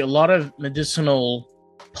not, actually, a lot of medicinal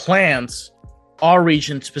plants are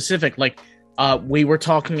region specific. Like we were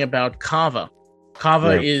talking about kava.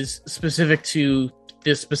 Kava is specific to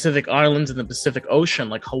the specific islands in the Pacific Ocean,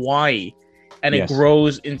 like Hawaii, and it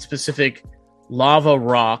grows in specific lava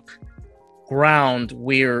rock ground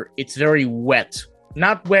where it's very wet.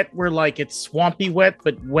 Not wet where like it's swampy wet,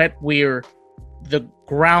 but wet where the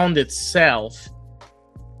ground itself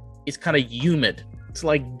is kind of humid. It's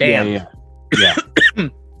like damp. Yeah.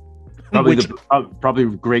 Probably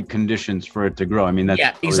great conditions for it to grow. I mean,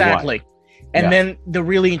 that's exactly. Why. And then the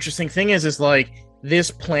really interesting thing is like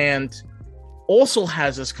this plant also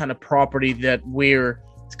has this kind of property that where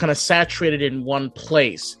it's kind of saturated in one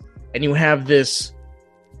place, and you have this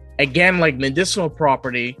again like medicinal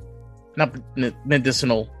property, not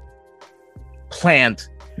medicinal plant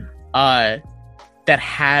that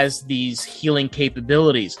has these healing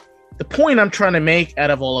capabilities. The point I'm trying to make out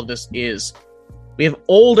of all of this is we have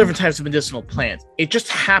all different types of medicinal plants. It just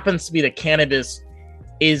happens to be that cannabis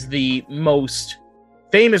is the most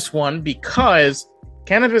famous one because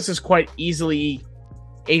cannabis is quite easily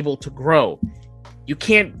able to grow. You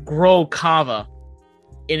can't grow kava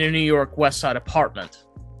in a New York West Side apartment.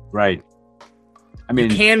 Right. I mean,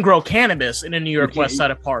 you can grow cannabis in a New York West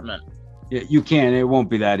Side apartment. Yeah, you can. It won't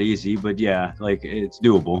be that easy, but yeah, like it's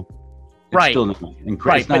doable. It's right. Still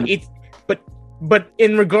right. But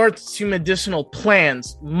in regards to medicinal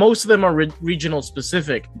plants, most of them are regional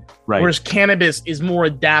specific. Right. Whereas cannabis is more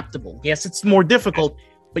adaptable. Yes, it's more difficult,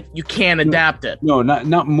 but you can adapt it. No,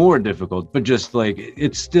 not more difficult, but just like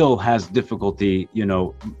it still has difficulty,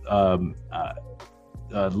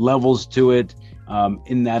 levels to it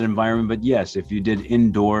in that environment. But yes, if you did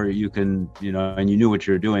indoor, you can, and you knew what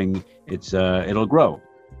you're doing, it'll grow.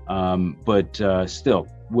 But still,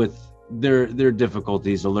 with their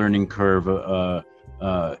difficulties, a learning curve,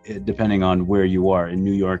 depending on where you are. In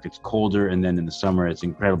New York, it's colder, and then in the summer, it's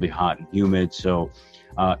incredibly hot and humid. So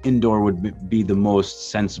indoor would be the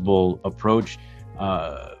most sensible approach.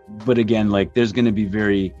 But again, like there's going to be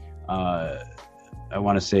very, I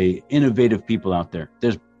want to say, innovative people out there.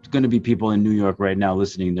 There's going to be people in New York right now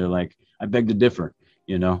listening. They're like, I beg to differ.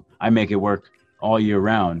 I make it work all year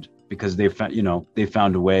round because they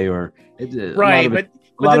found a way, or right.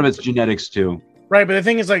 A lot of it's genetics too. Right, but the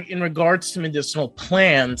thing is, like, in regards to medicinal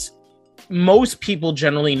plants, most people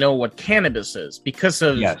generally know what cannabis is because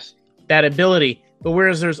of that ability. But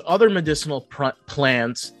whereas there's other medicinal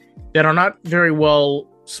plants that are not very well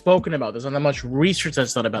spoken about, there's not that much research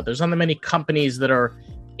that's done about. There's not that many companies that are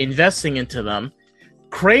investing into them.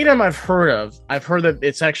 Kratom, I've heard of. I've heard that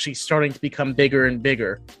it's actually starting to become bigger and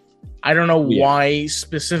bigger. I don't know why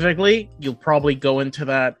specifically. You'll probably go into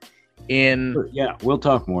that. Yeah, we'll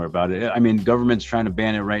talk more about it. I mean, government's trying to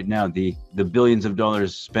ban it right now. The billions of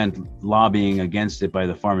dollars spent lobbying against it by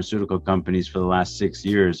the pharmaceutical companies for the last 6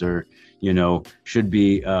 years, or should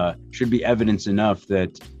be evidence enough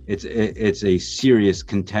that it's a serious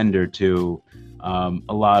contender to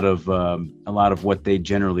a lot of what they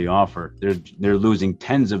generally offer. They're losing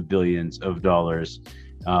tens of billions of dollars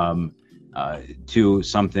to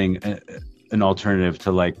something, an alternative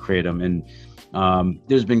to like Kratom. And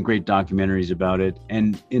there's been great documentaries about it,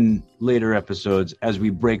 and in later episodes as we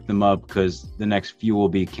break them up, because the next few will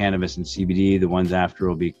be cannabis and CBD, the ones after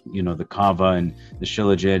will be the kava and the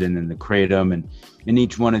shilajit and then the kratom, and in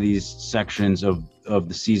each one of these sections of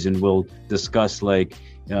the season we'll discuss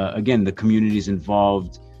again the communities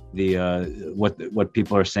involved, the what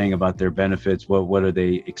people are saying about their benefits, what are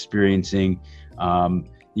they experiencing.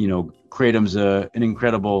 Kratom's an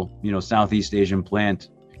incredible Southeast Asian plant.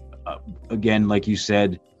 Again, like you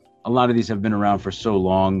said, a lot of these have been around for so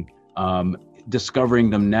long. Discovering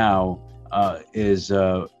them now is,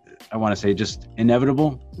 I want to say, just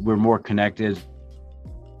inevitable. We're more connected.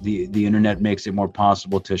 The internet makes it more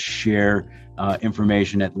possible to share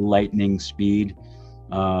information at lightning speed.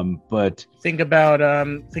 But think about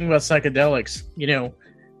psychedelics.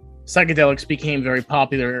 Psychedelics became very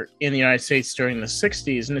popular in the United States during the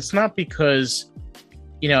 60s, and it's not because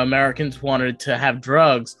Americans wanted to have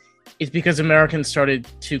drugs. It's because Americans started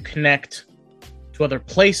to connect to other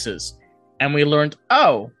places, and we learned,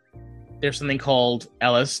 there's something called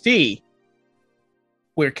LSD.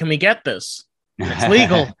 Where can we get this? It's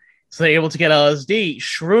legal. So they're able to get LSD.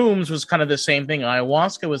 Shrooms was kind of the same thing.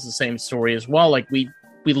 Ayahuasca was the same story as well. Like we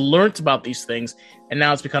learned about these things, and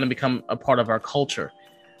now it's become a part of our culture.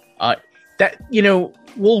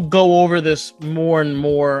 We'll go over this more and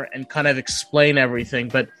more and kind of explain everything,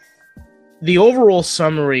 but the overall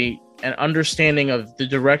summary and understanding of the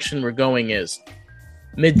direction we're going is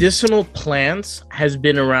medicinal plants has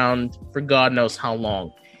been around for God knows how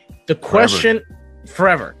long. The question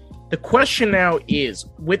forever. The question now is,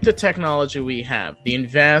 with the technology we have, the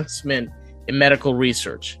advancement in medical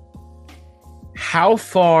research, how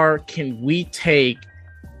far can we take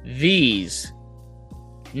these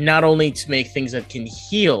not only to make things that can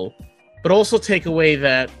heal, but also take away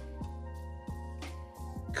that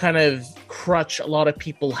kind of crutch a lot of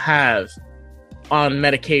people have on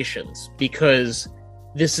medications because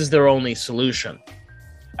this is their only solution.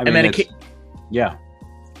 I mean,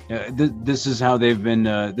 this is how they've been.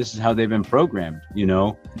 This is how they've been programmed.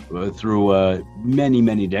 Through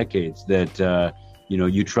many decades. That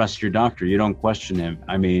you trust your doctor. You don't question him.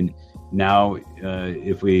 I mean, now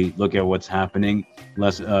if we look at what's happening,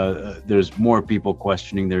 there's more people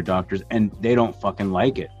questioning their doctors, and they don't fucking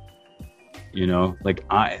like it. And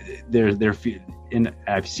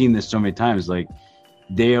I've seen this so many times. Like,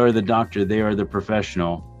 they are the doctor, they are the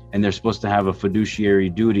professional, and they're supposed to have a fiduciary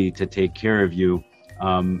duty to take care of you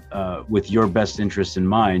with your best interest in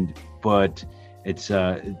mind. But it's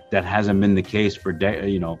that hasn't been the case for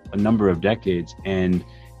a number of decades, and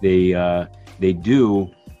they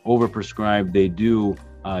do overprescribe. They do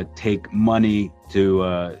take money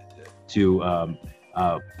to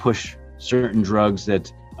push certain drugs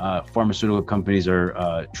that pharmaceutical companies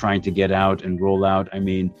are trying to get out and roll out. I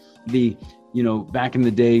mean, back in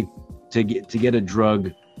the day, to get a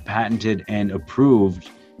drug patented and approved,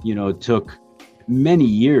 took many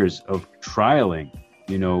years of trialing,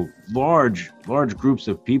 large groups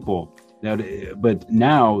of people. But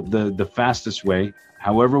now the fastest way,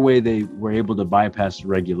 however way they were able to bypass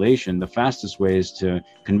regulation, the fastest way is to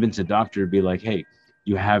convince a doctor to be like, hey,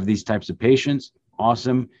 you have these types of patients.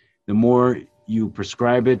 Awesome. The more you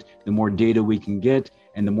prescribe it, the more data we can get,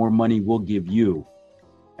 and the more money we'll give you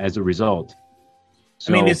as a result.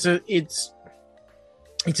 So, I mean, it's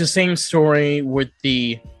the same story with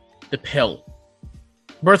the pill,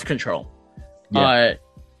 birth control. Yeah.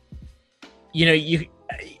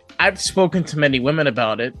 I've spoken to many women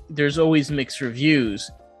about it. There's always mixed reviews.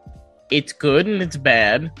 It's good and it's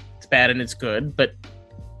bad. It's bad and it's good, but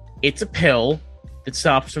it's a pill that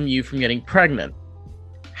stops you from getting pregnant.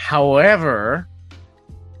 However,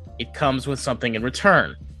 it comes with something in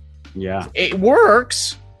return. Yeah. It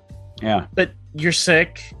works. Yeah. But you're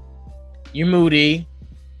sick, you're moody,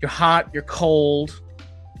 you're hot, you're cold.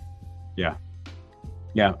 Yeah.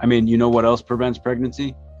 Yeah. I mean, you know what else prevents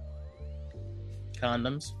pregnancy?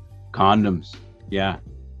 Condoms. Yeah.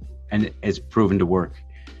 And it's proven to work.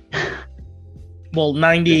 Well,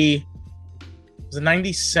 90, was it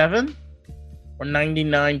 97 or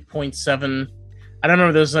 99.7? I don't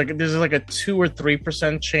know. There's like a 2 or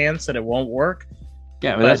 3% chance that it won't work.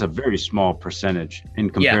 Yeah, but that's a very small percentage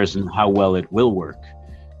in comparison to how well it will work.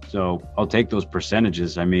 So I'll take those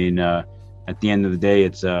percentages. I mean, at the end of the day,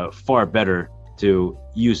 it's far better to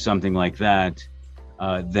use something like that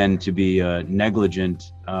than to be negligent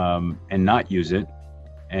and not use it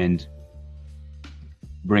and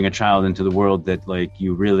bring a child into the world that, like,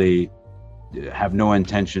 you really have no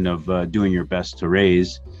intention of doing your best to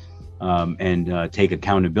raise. And take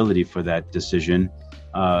accountability for that decision,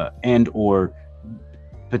 and or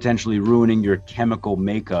potentially ruining your chemical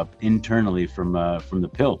makeup internally from the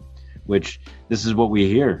pill, which this is what we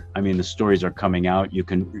hear. I mean, the stories are coming out. You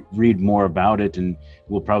can read more about it, and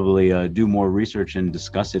we'll probably do more research and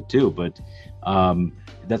discuss it too. But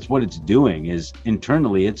that's what it's doing, is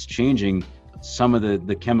internally it's changing some of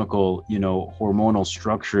the chemical, hormonal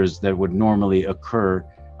structures that would normally occur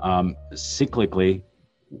cyclically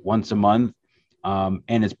once a month,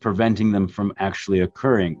 and it's preventing them from actually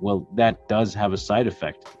occurring. Well, that does have a side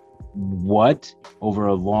effect. What? Over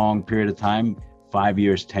a long period of time, 5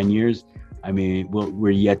 years, 10 years? I mean,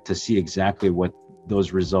 we're yet to see exactly what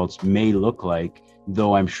those results may look like,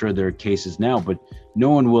 though I'm sure there are cases now, but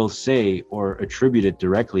no one will say or attribute it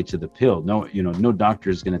directly to the pill. No doctor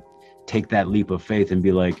is going to take that leap of faith and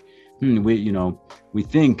be like, we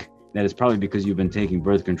think that it's probably because you've been taking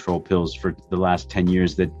birth control pills for the last 10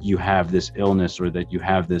 years that you have this illness, or that you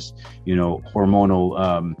have this,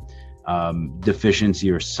 hormonal deficiency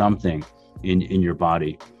or something in your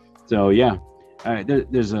body. So yeah,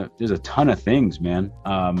 there's a ton of things, man.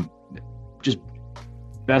 Just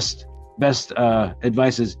best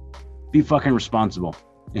advice is be fucking responsible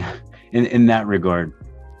in that regard.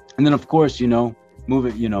 And then of course,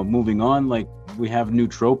 moving on, like, we have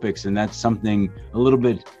nootropics, and that's something a little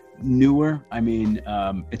bit newer. I mean,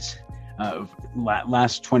 it's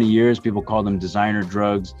last 20 years, people call them designer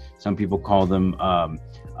drugs. Some people call them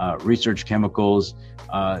research chemicals,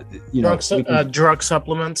 drug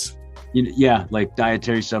supplements. Yeah, like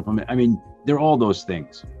dietary supplement. I mean, they're all those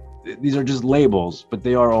things. These are just labels, but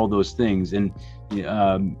they are all those things. And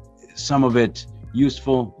some of it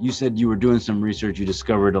useful. You said you were doing some research. You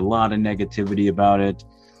discovered a lot of negativity about it.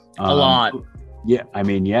 A lot. Yeah, I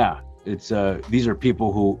mean, yeah. It's these are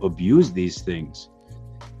people who abuse these things.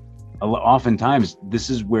 Oftentimes, this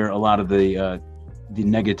is where a lot of the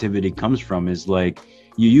negativity comes from. Is like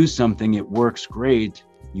you use something, it works great,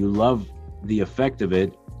 you love the effect of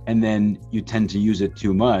it, and then you tend to use it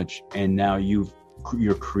too much, and now you're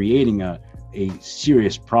creating a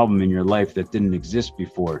serious problem in your life that didn't exist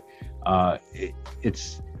before.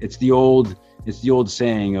 It's the old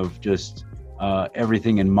saying of just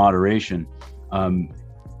everything in moderation.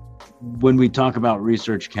 When we talk about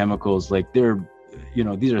research chemicals, like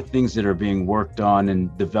these are things that are being worked on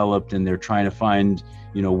and developed, and they're trying to find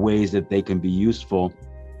ways that they can be useful.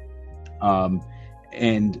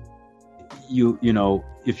 And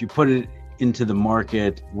if you put it into the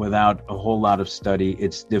market without a whole lot of study,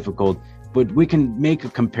 it's difficult. But we can make a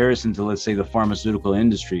comparison to, let's say, the pharmaceutical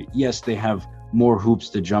industry. Yes, they have more hoops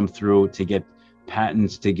to jump through to get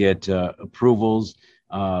patents, to get approvals,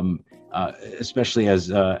 especially as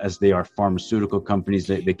they are pharmaceutical companies.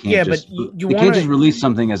 They can't just release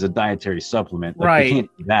something as a dietary supplement. Like, right? They can't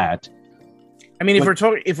do that. I mean, if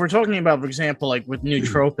we're talking about, for example, like with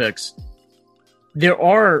nootropics,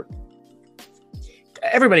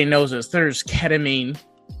 everybody knows this. There's ketamine.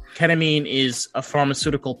 Ketamine is a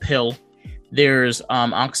pharmaceutical pill. There's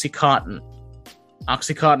Oxycontin.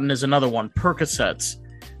 Oxycontin is another one. Percocets,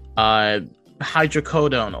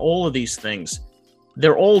 hydrocodone, all of these things.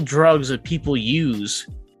 They're all drugs that people use.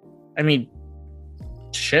 I mean,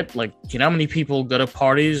 shit, like, how many people go to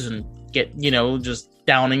parties and get, just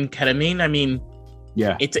downing ketamine? I mean,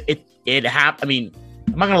 yeah, it happened. I mean,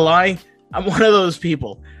 I'm not gonna lie, I'm one of those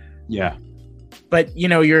people. Yeah. But,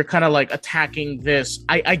 you're kind of like attacking this.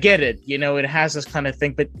 I get it. It has this kind of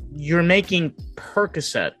thing, but you're making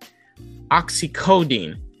Percocet,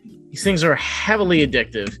 oxycodone. These things are heavily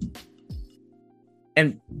addictive.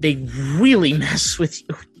 And they really mess with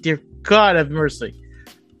you. Dear God have mercy.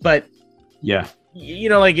 But, yeah,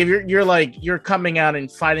 like if you're coming out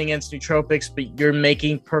and fighting against nootropics, but you're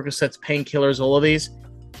making Percocets, painkillers, all of these,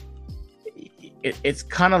 it's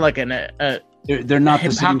kind of like they're not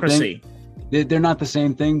hypocrisy. The same thing. They're not the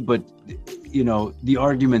same thing, but the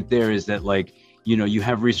argument there is that, like, you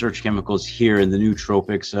have research chemicals here in the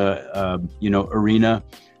nootropics arena,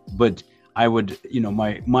 but I would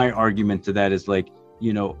my argument to that is, like,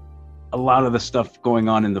 a lot of the stuff going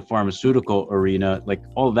on in the pharmaceutical arena, like,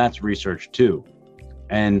 all of that's research too,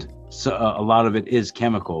 and so a lot of it is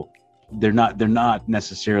chemical. They're not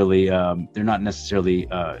necessarily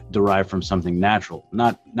derived from something natural.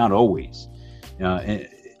 Not always.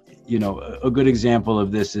 A good example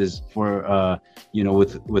of this is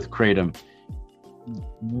with Kratom.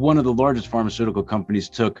 One of the largest pharmaceutical companies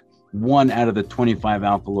took 1 out of the 25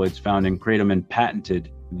 alkaloids found in Kratom and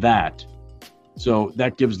patented that. So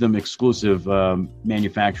that gives them exclusive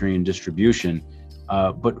manufacturing and distribution.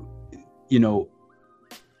 But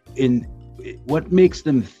what makes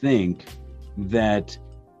them think that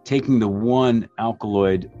taking the one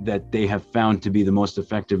alkaloid that they have found to be the most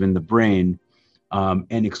effective in the brain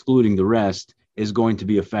and excluding the rest is going to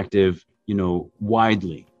be effective,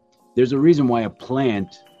 widely? There's a reason why a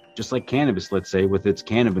plant, just like cannabis, let's say, with its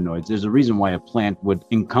cannabinoids, there's a reason why a plant would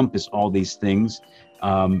encompass all these things.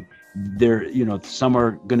 Some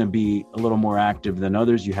are going to be a little more active than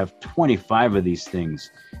others. You have 25 of these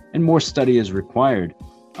things, and more study is required.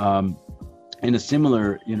 In a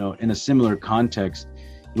similar context,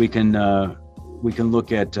 we can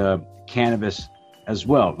look at cannabis as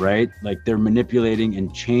well, right? Like, they're manipulating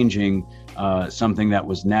and changing something that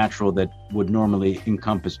was natural that would normally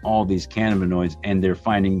encompass all these cannabinoids, and they're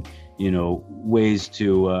finding ways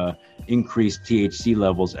to increase THC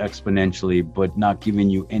levels exponentially, but not giving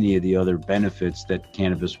you any of the other benefits that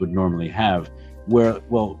cannabis would normally have.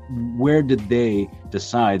 Where did they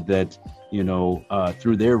decide that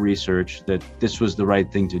through their research that this was the right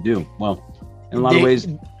thing to do? Well, in a lot of ways.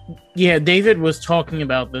 Yeah, David was talking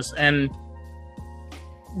about this, and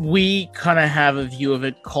we kind of have a view of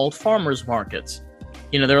it called farmers markets.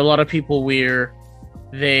 There are a lot of people where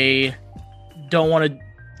they don't want to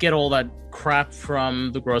get all that crap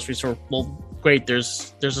from the grocery store. Well, great,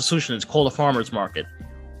 there's a solution. It's called a farmers market.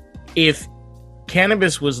 If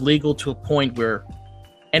cannabis was legal to a point where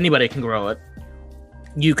anybody can grow it,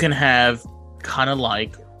 you can have kind of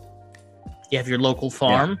like, you have your local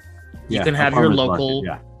farm. You can have your local,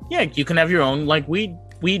 market, you can have your own like weed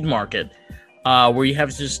market. where you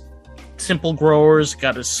have just simple growers,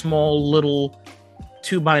 got a small little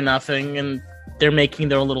 2x0, and they're making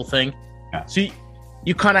their own little thing. Yeah. So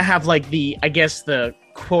you kind of have like the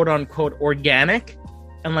quote unquote organic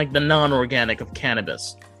and like the non-organic of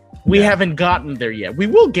cannabis. We haven't gotten there yet. We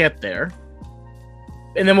will get there.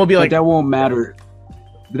 And then we'll be like, that won't matter.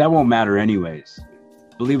 That won't matter anyways.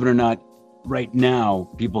 Believe it or not, right now,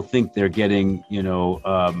 people think they're getting, you're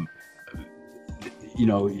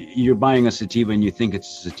buying a sativa and you think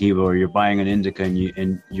it's a sativa, or you're buying an indica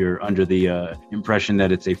and you're under the impression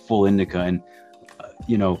that it's a full indica. And,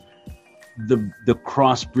 the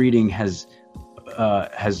crossbreeding has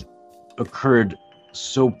occurred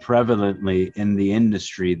so prevalently in the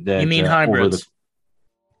industry that you mean hybrids?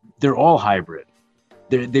 They're all hybrid.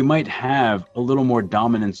 They might have a little more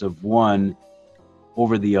dominance of one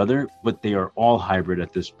over the other, but they are all hybrid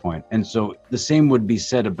at this point. And so the same would be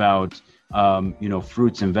said about,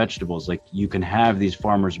 fruits and vegetables. Like, you can have these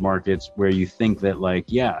farmers markets where you think that, like,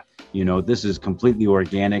 this is completely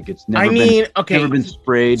organic. It's never been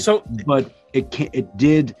sprayed. So, but it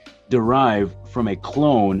did derive from a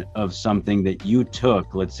clone of something that you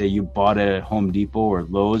took. Let's say you bought it at Home Depot or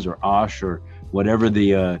Lowe's or Osh or whatever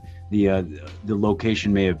the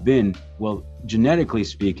location may have been. Well, genetically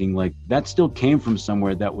speaking, like, that still came from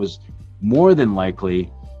somewhere that was more than likely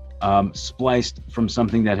spliced from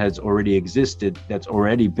something that has already existed, that's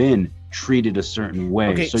already been treated a certain way.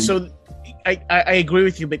 Okay, so I agree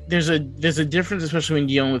with you, but there's a difference, especially when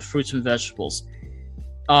dealing with fruits and vegetables.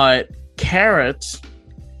 Carrots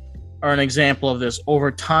are an example of this.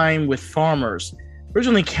 Over time with farmers,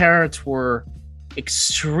 originally carrots were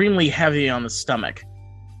extremely heavy on the stomach.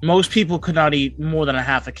 Most people could not eat more than a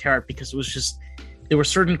half a carrot because it was just, there were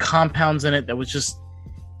certain compounds in it that was just,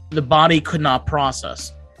 the body could not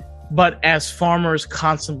process. But as farmers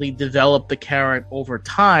constantly developed the carrot over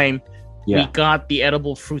time, we got the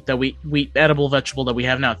edible fruit that we edible vegetable that we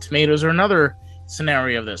have now. Tomatoes are another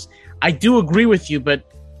scenario of this. I do agree with you, but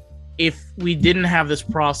if we didn't have this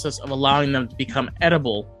process of allowing them to become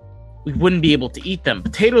edible, we wouldn't be able to eat them.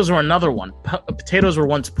 Potatoes are another one. Potatoes were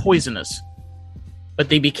once poisonous, but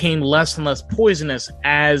they became less and less poisonous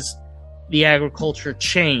as the agriculture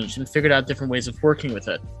changed and figured out different ways of working with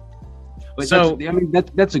it. But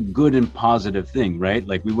that's a good and positive thing, right?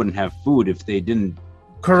 Like, we wouldn't have food if they didn't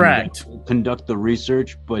conduct the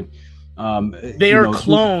research. But they are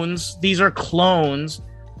clones. These are clones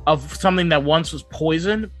of something that once was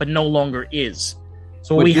poison but no longer is.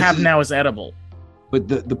 So what we have now is edible. But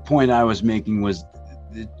the point I was making was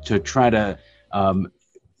to try to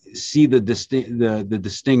see the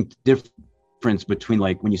distinct difference between,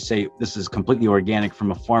 like, when you say this is completely organic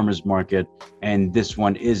from a farmer's market and this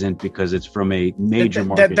one isn't because it's from a major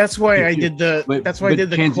market. That's why I did the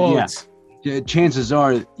quotes. Yeah, chances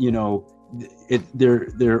are,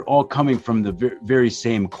 they're all coming from the very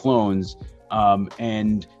same clones,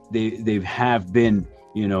 and they have been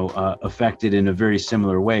affected in a very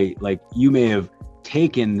similar way. Like, you may have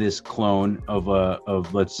taken this clone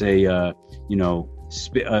of let's say a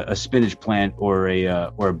spinach plant or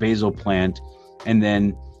a basil plant, and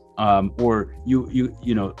then or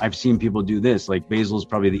I've seen people do this. Like, basil is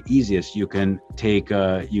probably the easiest. You can take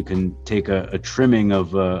a trimming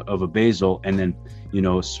of a basil and then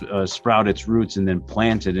sprout its roots and then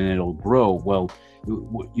plant it and it'll grow. Well,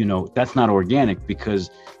 that's not organic,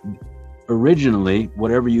 because originally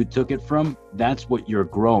whatever you took it from, that's what you're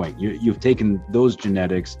growing. You've taken those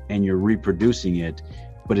genetics and you're reproducing it,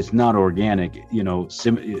 but it's not organic.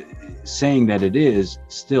 Saying that it is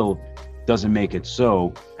still doesn't make it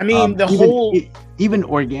so. I mean, even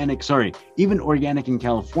organic in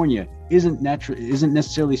California isn't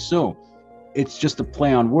necessarily so. It's just a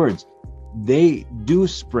play on words. They do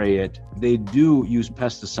spray it, they do use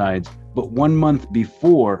pesticides, but 1 month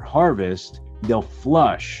before harvest, they'll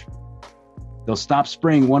flush. They'll stop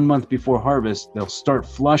spraying 1 month before harvest. They'll start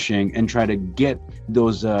flushing and try to get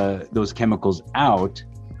those chemicals out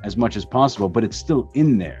as much as possible, but it's still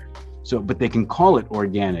in there. So, but they can call it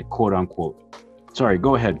organic, quote unquote. Sorry,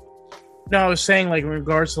 go ahead. No, I was saying, like, in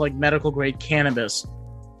regards to, like, medical grade cannabis,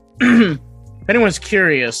 if anyone's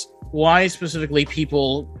curious why specifically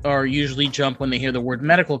people are usually jump when they hear the word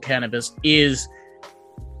medical cannabis, is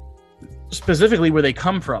specifically where they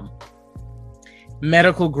come from.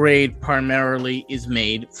 Medical grade primarily is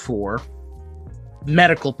made for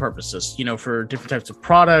medical purposes, for different types of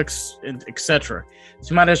products, and etc. So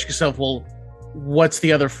you might ask yourself, well, what's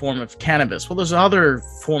the other form of cannabis? Well, there's other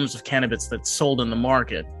forms of cannabis that's sold in the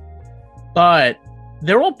market, but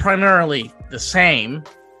they're all primarily the same.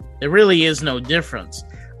 There really is no difference.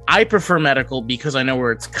 I prefer medical because I know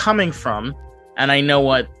where it's coming from, and I know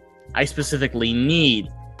what I specifically need.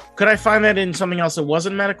 Could I find that in something else that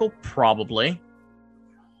wasn't medical? Probably.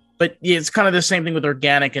 But yeah, it's kind of the same thing with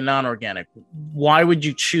organic and non-organic. Why would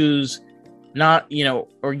you choose not,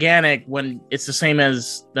 organic when it's the same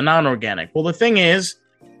as the non-organic? Well, the thing is,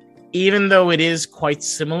 even though it is quite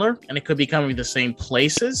similar and it could be coming from the same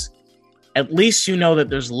places, at least you know that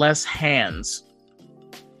there's less hands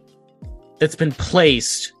that's been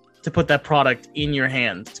placed to put that product in your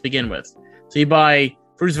hand to begin with. So you buy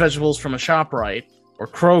fruits and vegetables from a ShopRite or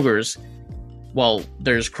Kroger's. Well,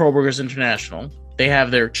 there's Kroger's International. They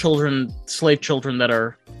have their slave children that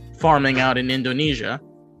are farming out in Indonesia.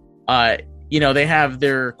 They have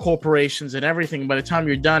their corporations and everything. By the time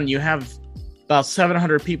you're done, you have about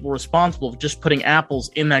 700 people responsible for just putting apples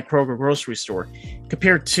in that Kroger grocery store.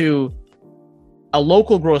 Compared to a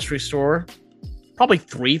local grocery store, probably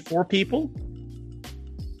 3-4 people,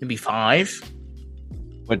 maybe 5.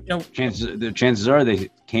 But the chances are they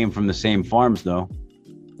came from the same farms, though.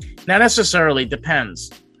 Not necessarily.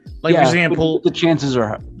 Depends. Like, for example, the chances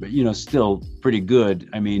are, still pretty good.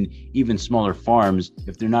 I mean, even smaller farms,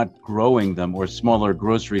 if they're not growing them, or smaller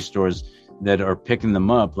grocery stores that are picking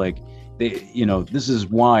them up, like this is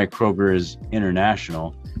why Kroger is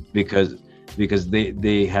international, because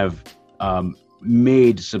they have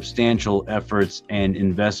made substantial efforts and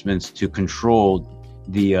investments to control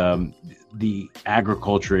the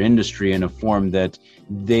agriculture industry in a form that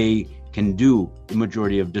they can do the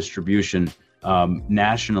majority of distribution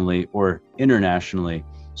nationally or internationally.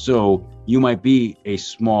 So you might be a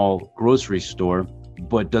small grocery store,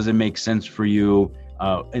 but does it make sense for you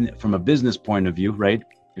and from a business point of view, right?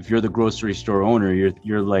 If you're the grocery store owner,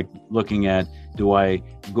 you're like looking at, do I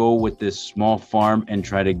go with this small farm and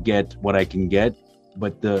try to get what I can get,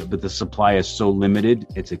 but the supply is so limited,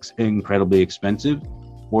 it's incredibly expensive?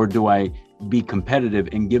 Or do I be competitive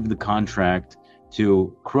and give the contract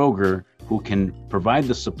to Kroger, who can provide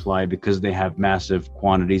the supply because they have massive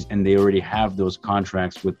quantities and they already have those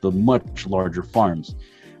contracts with the much larger farms?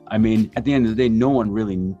 I mean, at the end of the day, no one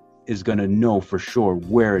really is going to know for sure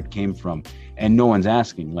where it came from. And no one's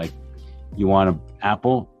asking, like, you want an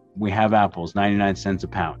apple? We have apples, 99 cents a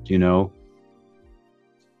pound,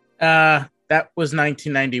 That was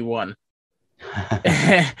 1991.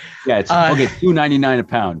 Yeah, it's okay, $2.99 a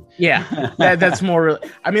pound. Yeah, that's more.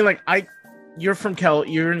 I mean, like, you're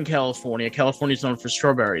in California. California's known for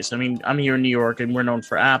strawberries. I mean, I'm here in New York, and we're known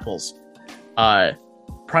for apples.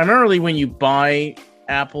 Primarily, when you buy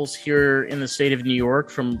apples here in the state of New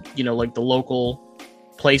York from like the local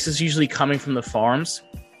places, usually coming from the farms.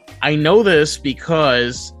 I know this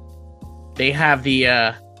because they have the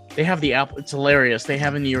apple. It's hilarious. They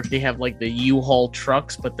have in New York. They have like the U-Haul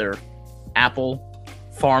trucks, but they're apple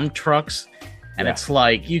farm trucks, and it's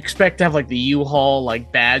like you expect to have like the U-Haul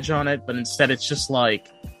like badge on it, but instead it's just like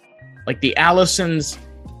the Allison's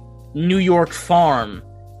New York farm,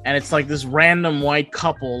 and it's like this random white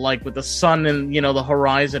couple like with the sun and the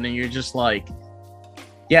horizon, and you're just like,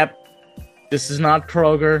 yep, this is not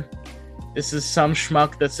Kroger. This is some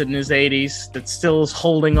schmuck that's in his 80s that still is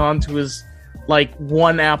holding on to his like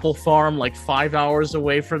one apple farm like 5 hours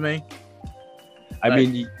away from me. I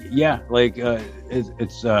mean, yeah, like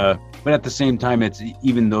it's but at the same time, it's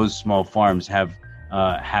even those small farms have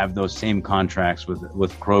those same contracts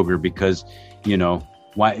with Kroger, because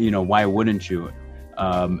why wouldn't you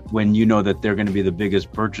when you know that they're going to be the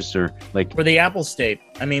biggest purchaser? Like, for the apple state,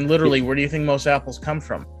 I mean, literally, where do you think most apples come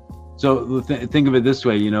from? So think of it this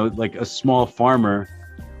way, like a small farmer,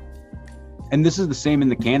 and this is the same in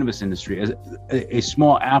the cannabis industry, as a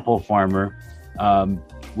small apple farmer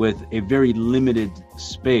with a very limited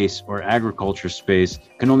space or agriculture space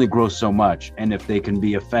can only grow so much. And if they can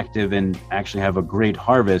be effective and actually have a great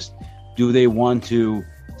harvest, do they want to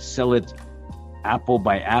sell it apple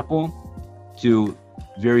by apple to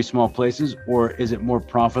very small places, or is it more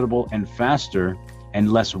profitable and faster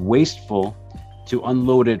and less wasteful to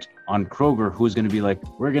unload it on Kroger, who's going to be like,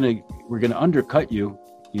 we're going to undercut you,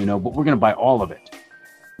 but we're going to buy all of it?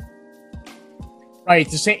 Right.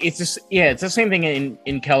 It's the same thing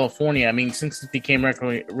in California. I mean, since it became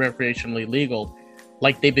recreationally legal,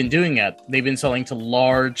 like they've been doing it. They've been selling to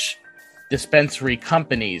large dispensary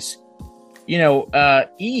companies.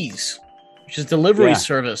 Ease, which is delivery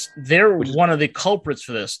service. They're one of the culprits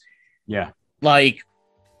for this. Yeah. Like,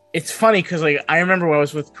 it's funny because like I remember when I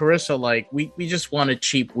was with Carissa, like we just wanted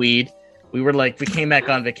cheap weed. We came back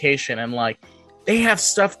on vacation, and like they have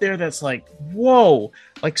stuff there that's like, whoa,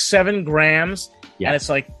 like 7 grams. Yeah. And it's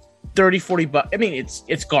like $30-$40. I mean,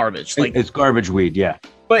 it's garbage. Like, it's garbage weed, yeah.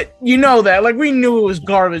 But that, like, we knew it was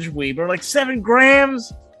garbage weed, but like 7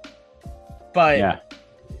 grams. But yeah,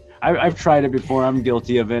 I've tried it before. I'm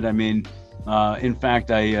guilty of it. I mean, in fact,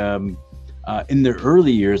 in their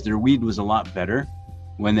early years, their weed was a lot better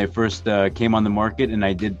when they first came on the market, and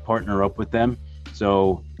I did partner up with them.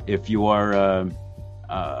 So if you are,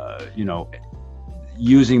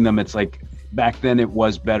 using them, it's like back then it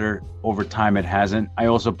was better. Over time, it hasn't. I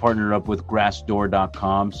also partnered up with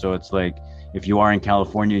grassdoor.com. So it's like, if you are in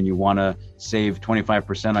California and you want to save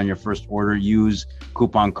 25% on your first order, use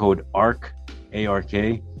coupon code ARK,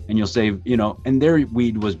 A-R-K, and you'll save, and their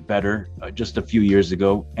weed was better just a few years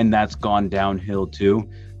ago, and that's gone downhill too.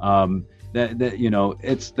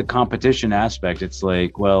 It's the competition aspect. It's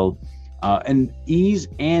like, and Ease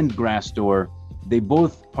and Grassdoor, they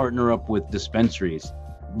both partner up with dispensaries,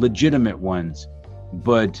 legitimate ones,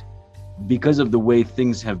 but because of the way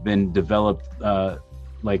things have been developed,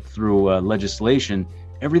 like through legislation,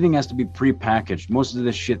 everything has to be pre-packaged. Most of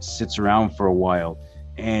this shit sits around for a while.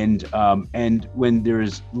 And when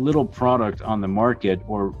there's little product on the market,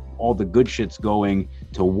 or all the good shit's going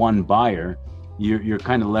to one buyer, you're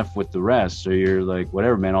kind of left with the rest. So you're like,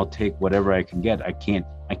 whatever, man, I'll take whatever I can get. I can't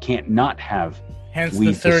not have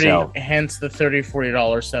weed to sell. Hence the $30-$40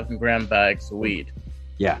 7-gram bags of weed.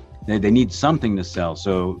 Yeah. They need something to sell.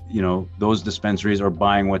 So, those dispensaries are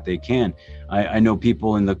buying what they can. I know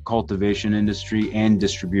people in the cultivation industry and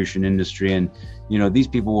distribution industry, and, these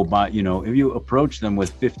people will buy, if you approach them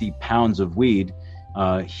with 50 pounds of weed,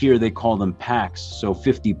 here they call them packs. So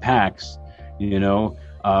 50 packs, they'll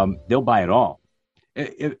buy it all.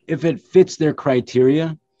 If it fits their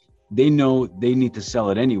criteria, they know they need to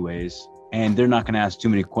sell it anyways. And they're not going to ask too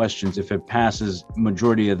many questions. If it passes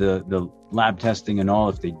majority of the lab testing and all,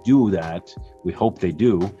 if they do that, we hope they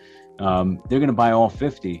do, they're going to buy all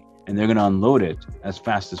 50 and they're going to unload it as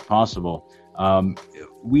fast as possible.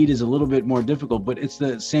 Weed is a little bit more difficult, but it's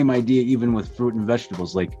the same idea even with fruit and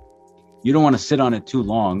vegetables. Like, you don't want to sit on it too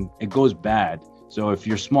long. It goes bad. So if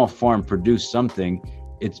your small farm produced something,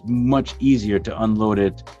 it's much easier to unload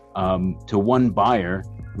it to one buyer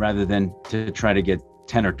rather than to try to get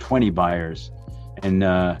 10 or 20 buyers and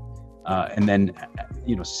then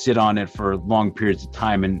sit on it for long periods of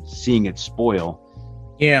time and seeing it spoil.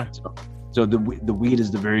 Yeah. So the weed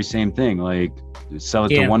is the very same thing. Like, sell it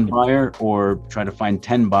to one buyer, or try to find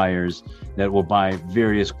 10 buyers that will buy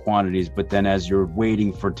various quantities. But then as you're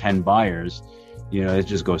waiting for 10 buyers, it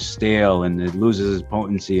just goes stale and it loses its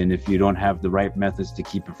potency. And if you don't have the right methods to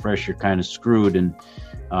keep it fresh, you're kind of screwed. And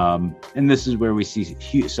this is where we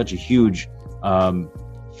see such a huge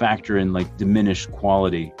factor in like diminished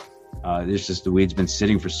quality. There's just, the weed's been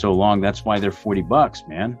sitting for so long. That's why they're $40,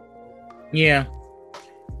 man. Yeah.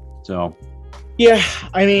 So. Yeah,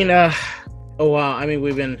 I mean,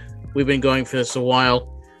 we've been going for this a while.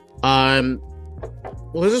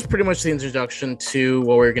 Well, this is pretty much the introduction to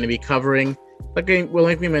what we're going to be covering. Like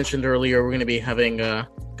we mentioned earlier, we're going to be having a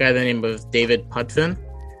guy by the name of David Putvin,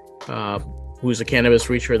 who's a cannabis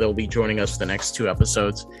researcher that will be joining us the next 2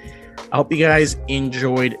 episodes. I hope you guys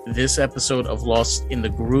enjoyed this episode of Lost in the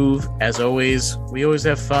Groove. As always, we always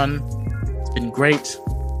have fun. It's been great.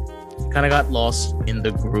 Kind of got lost in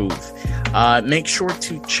the groove. Make sure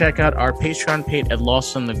to check out our Patreon page at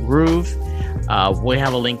Lost in the Groove. We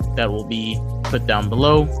have a link that will be put down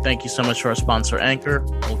below. Thank you so much to our sponsor, Anchor.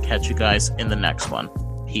 We'll catch you guys in the next one.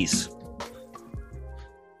 Peace.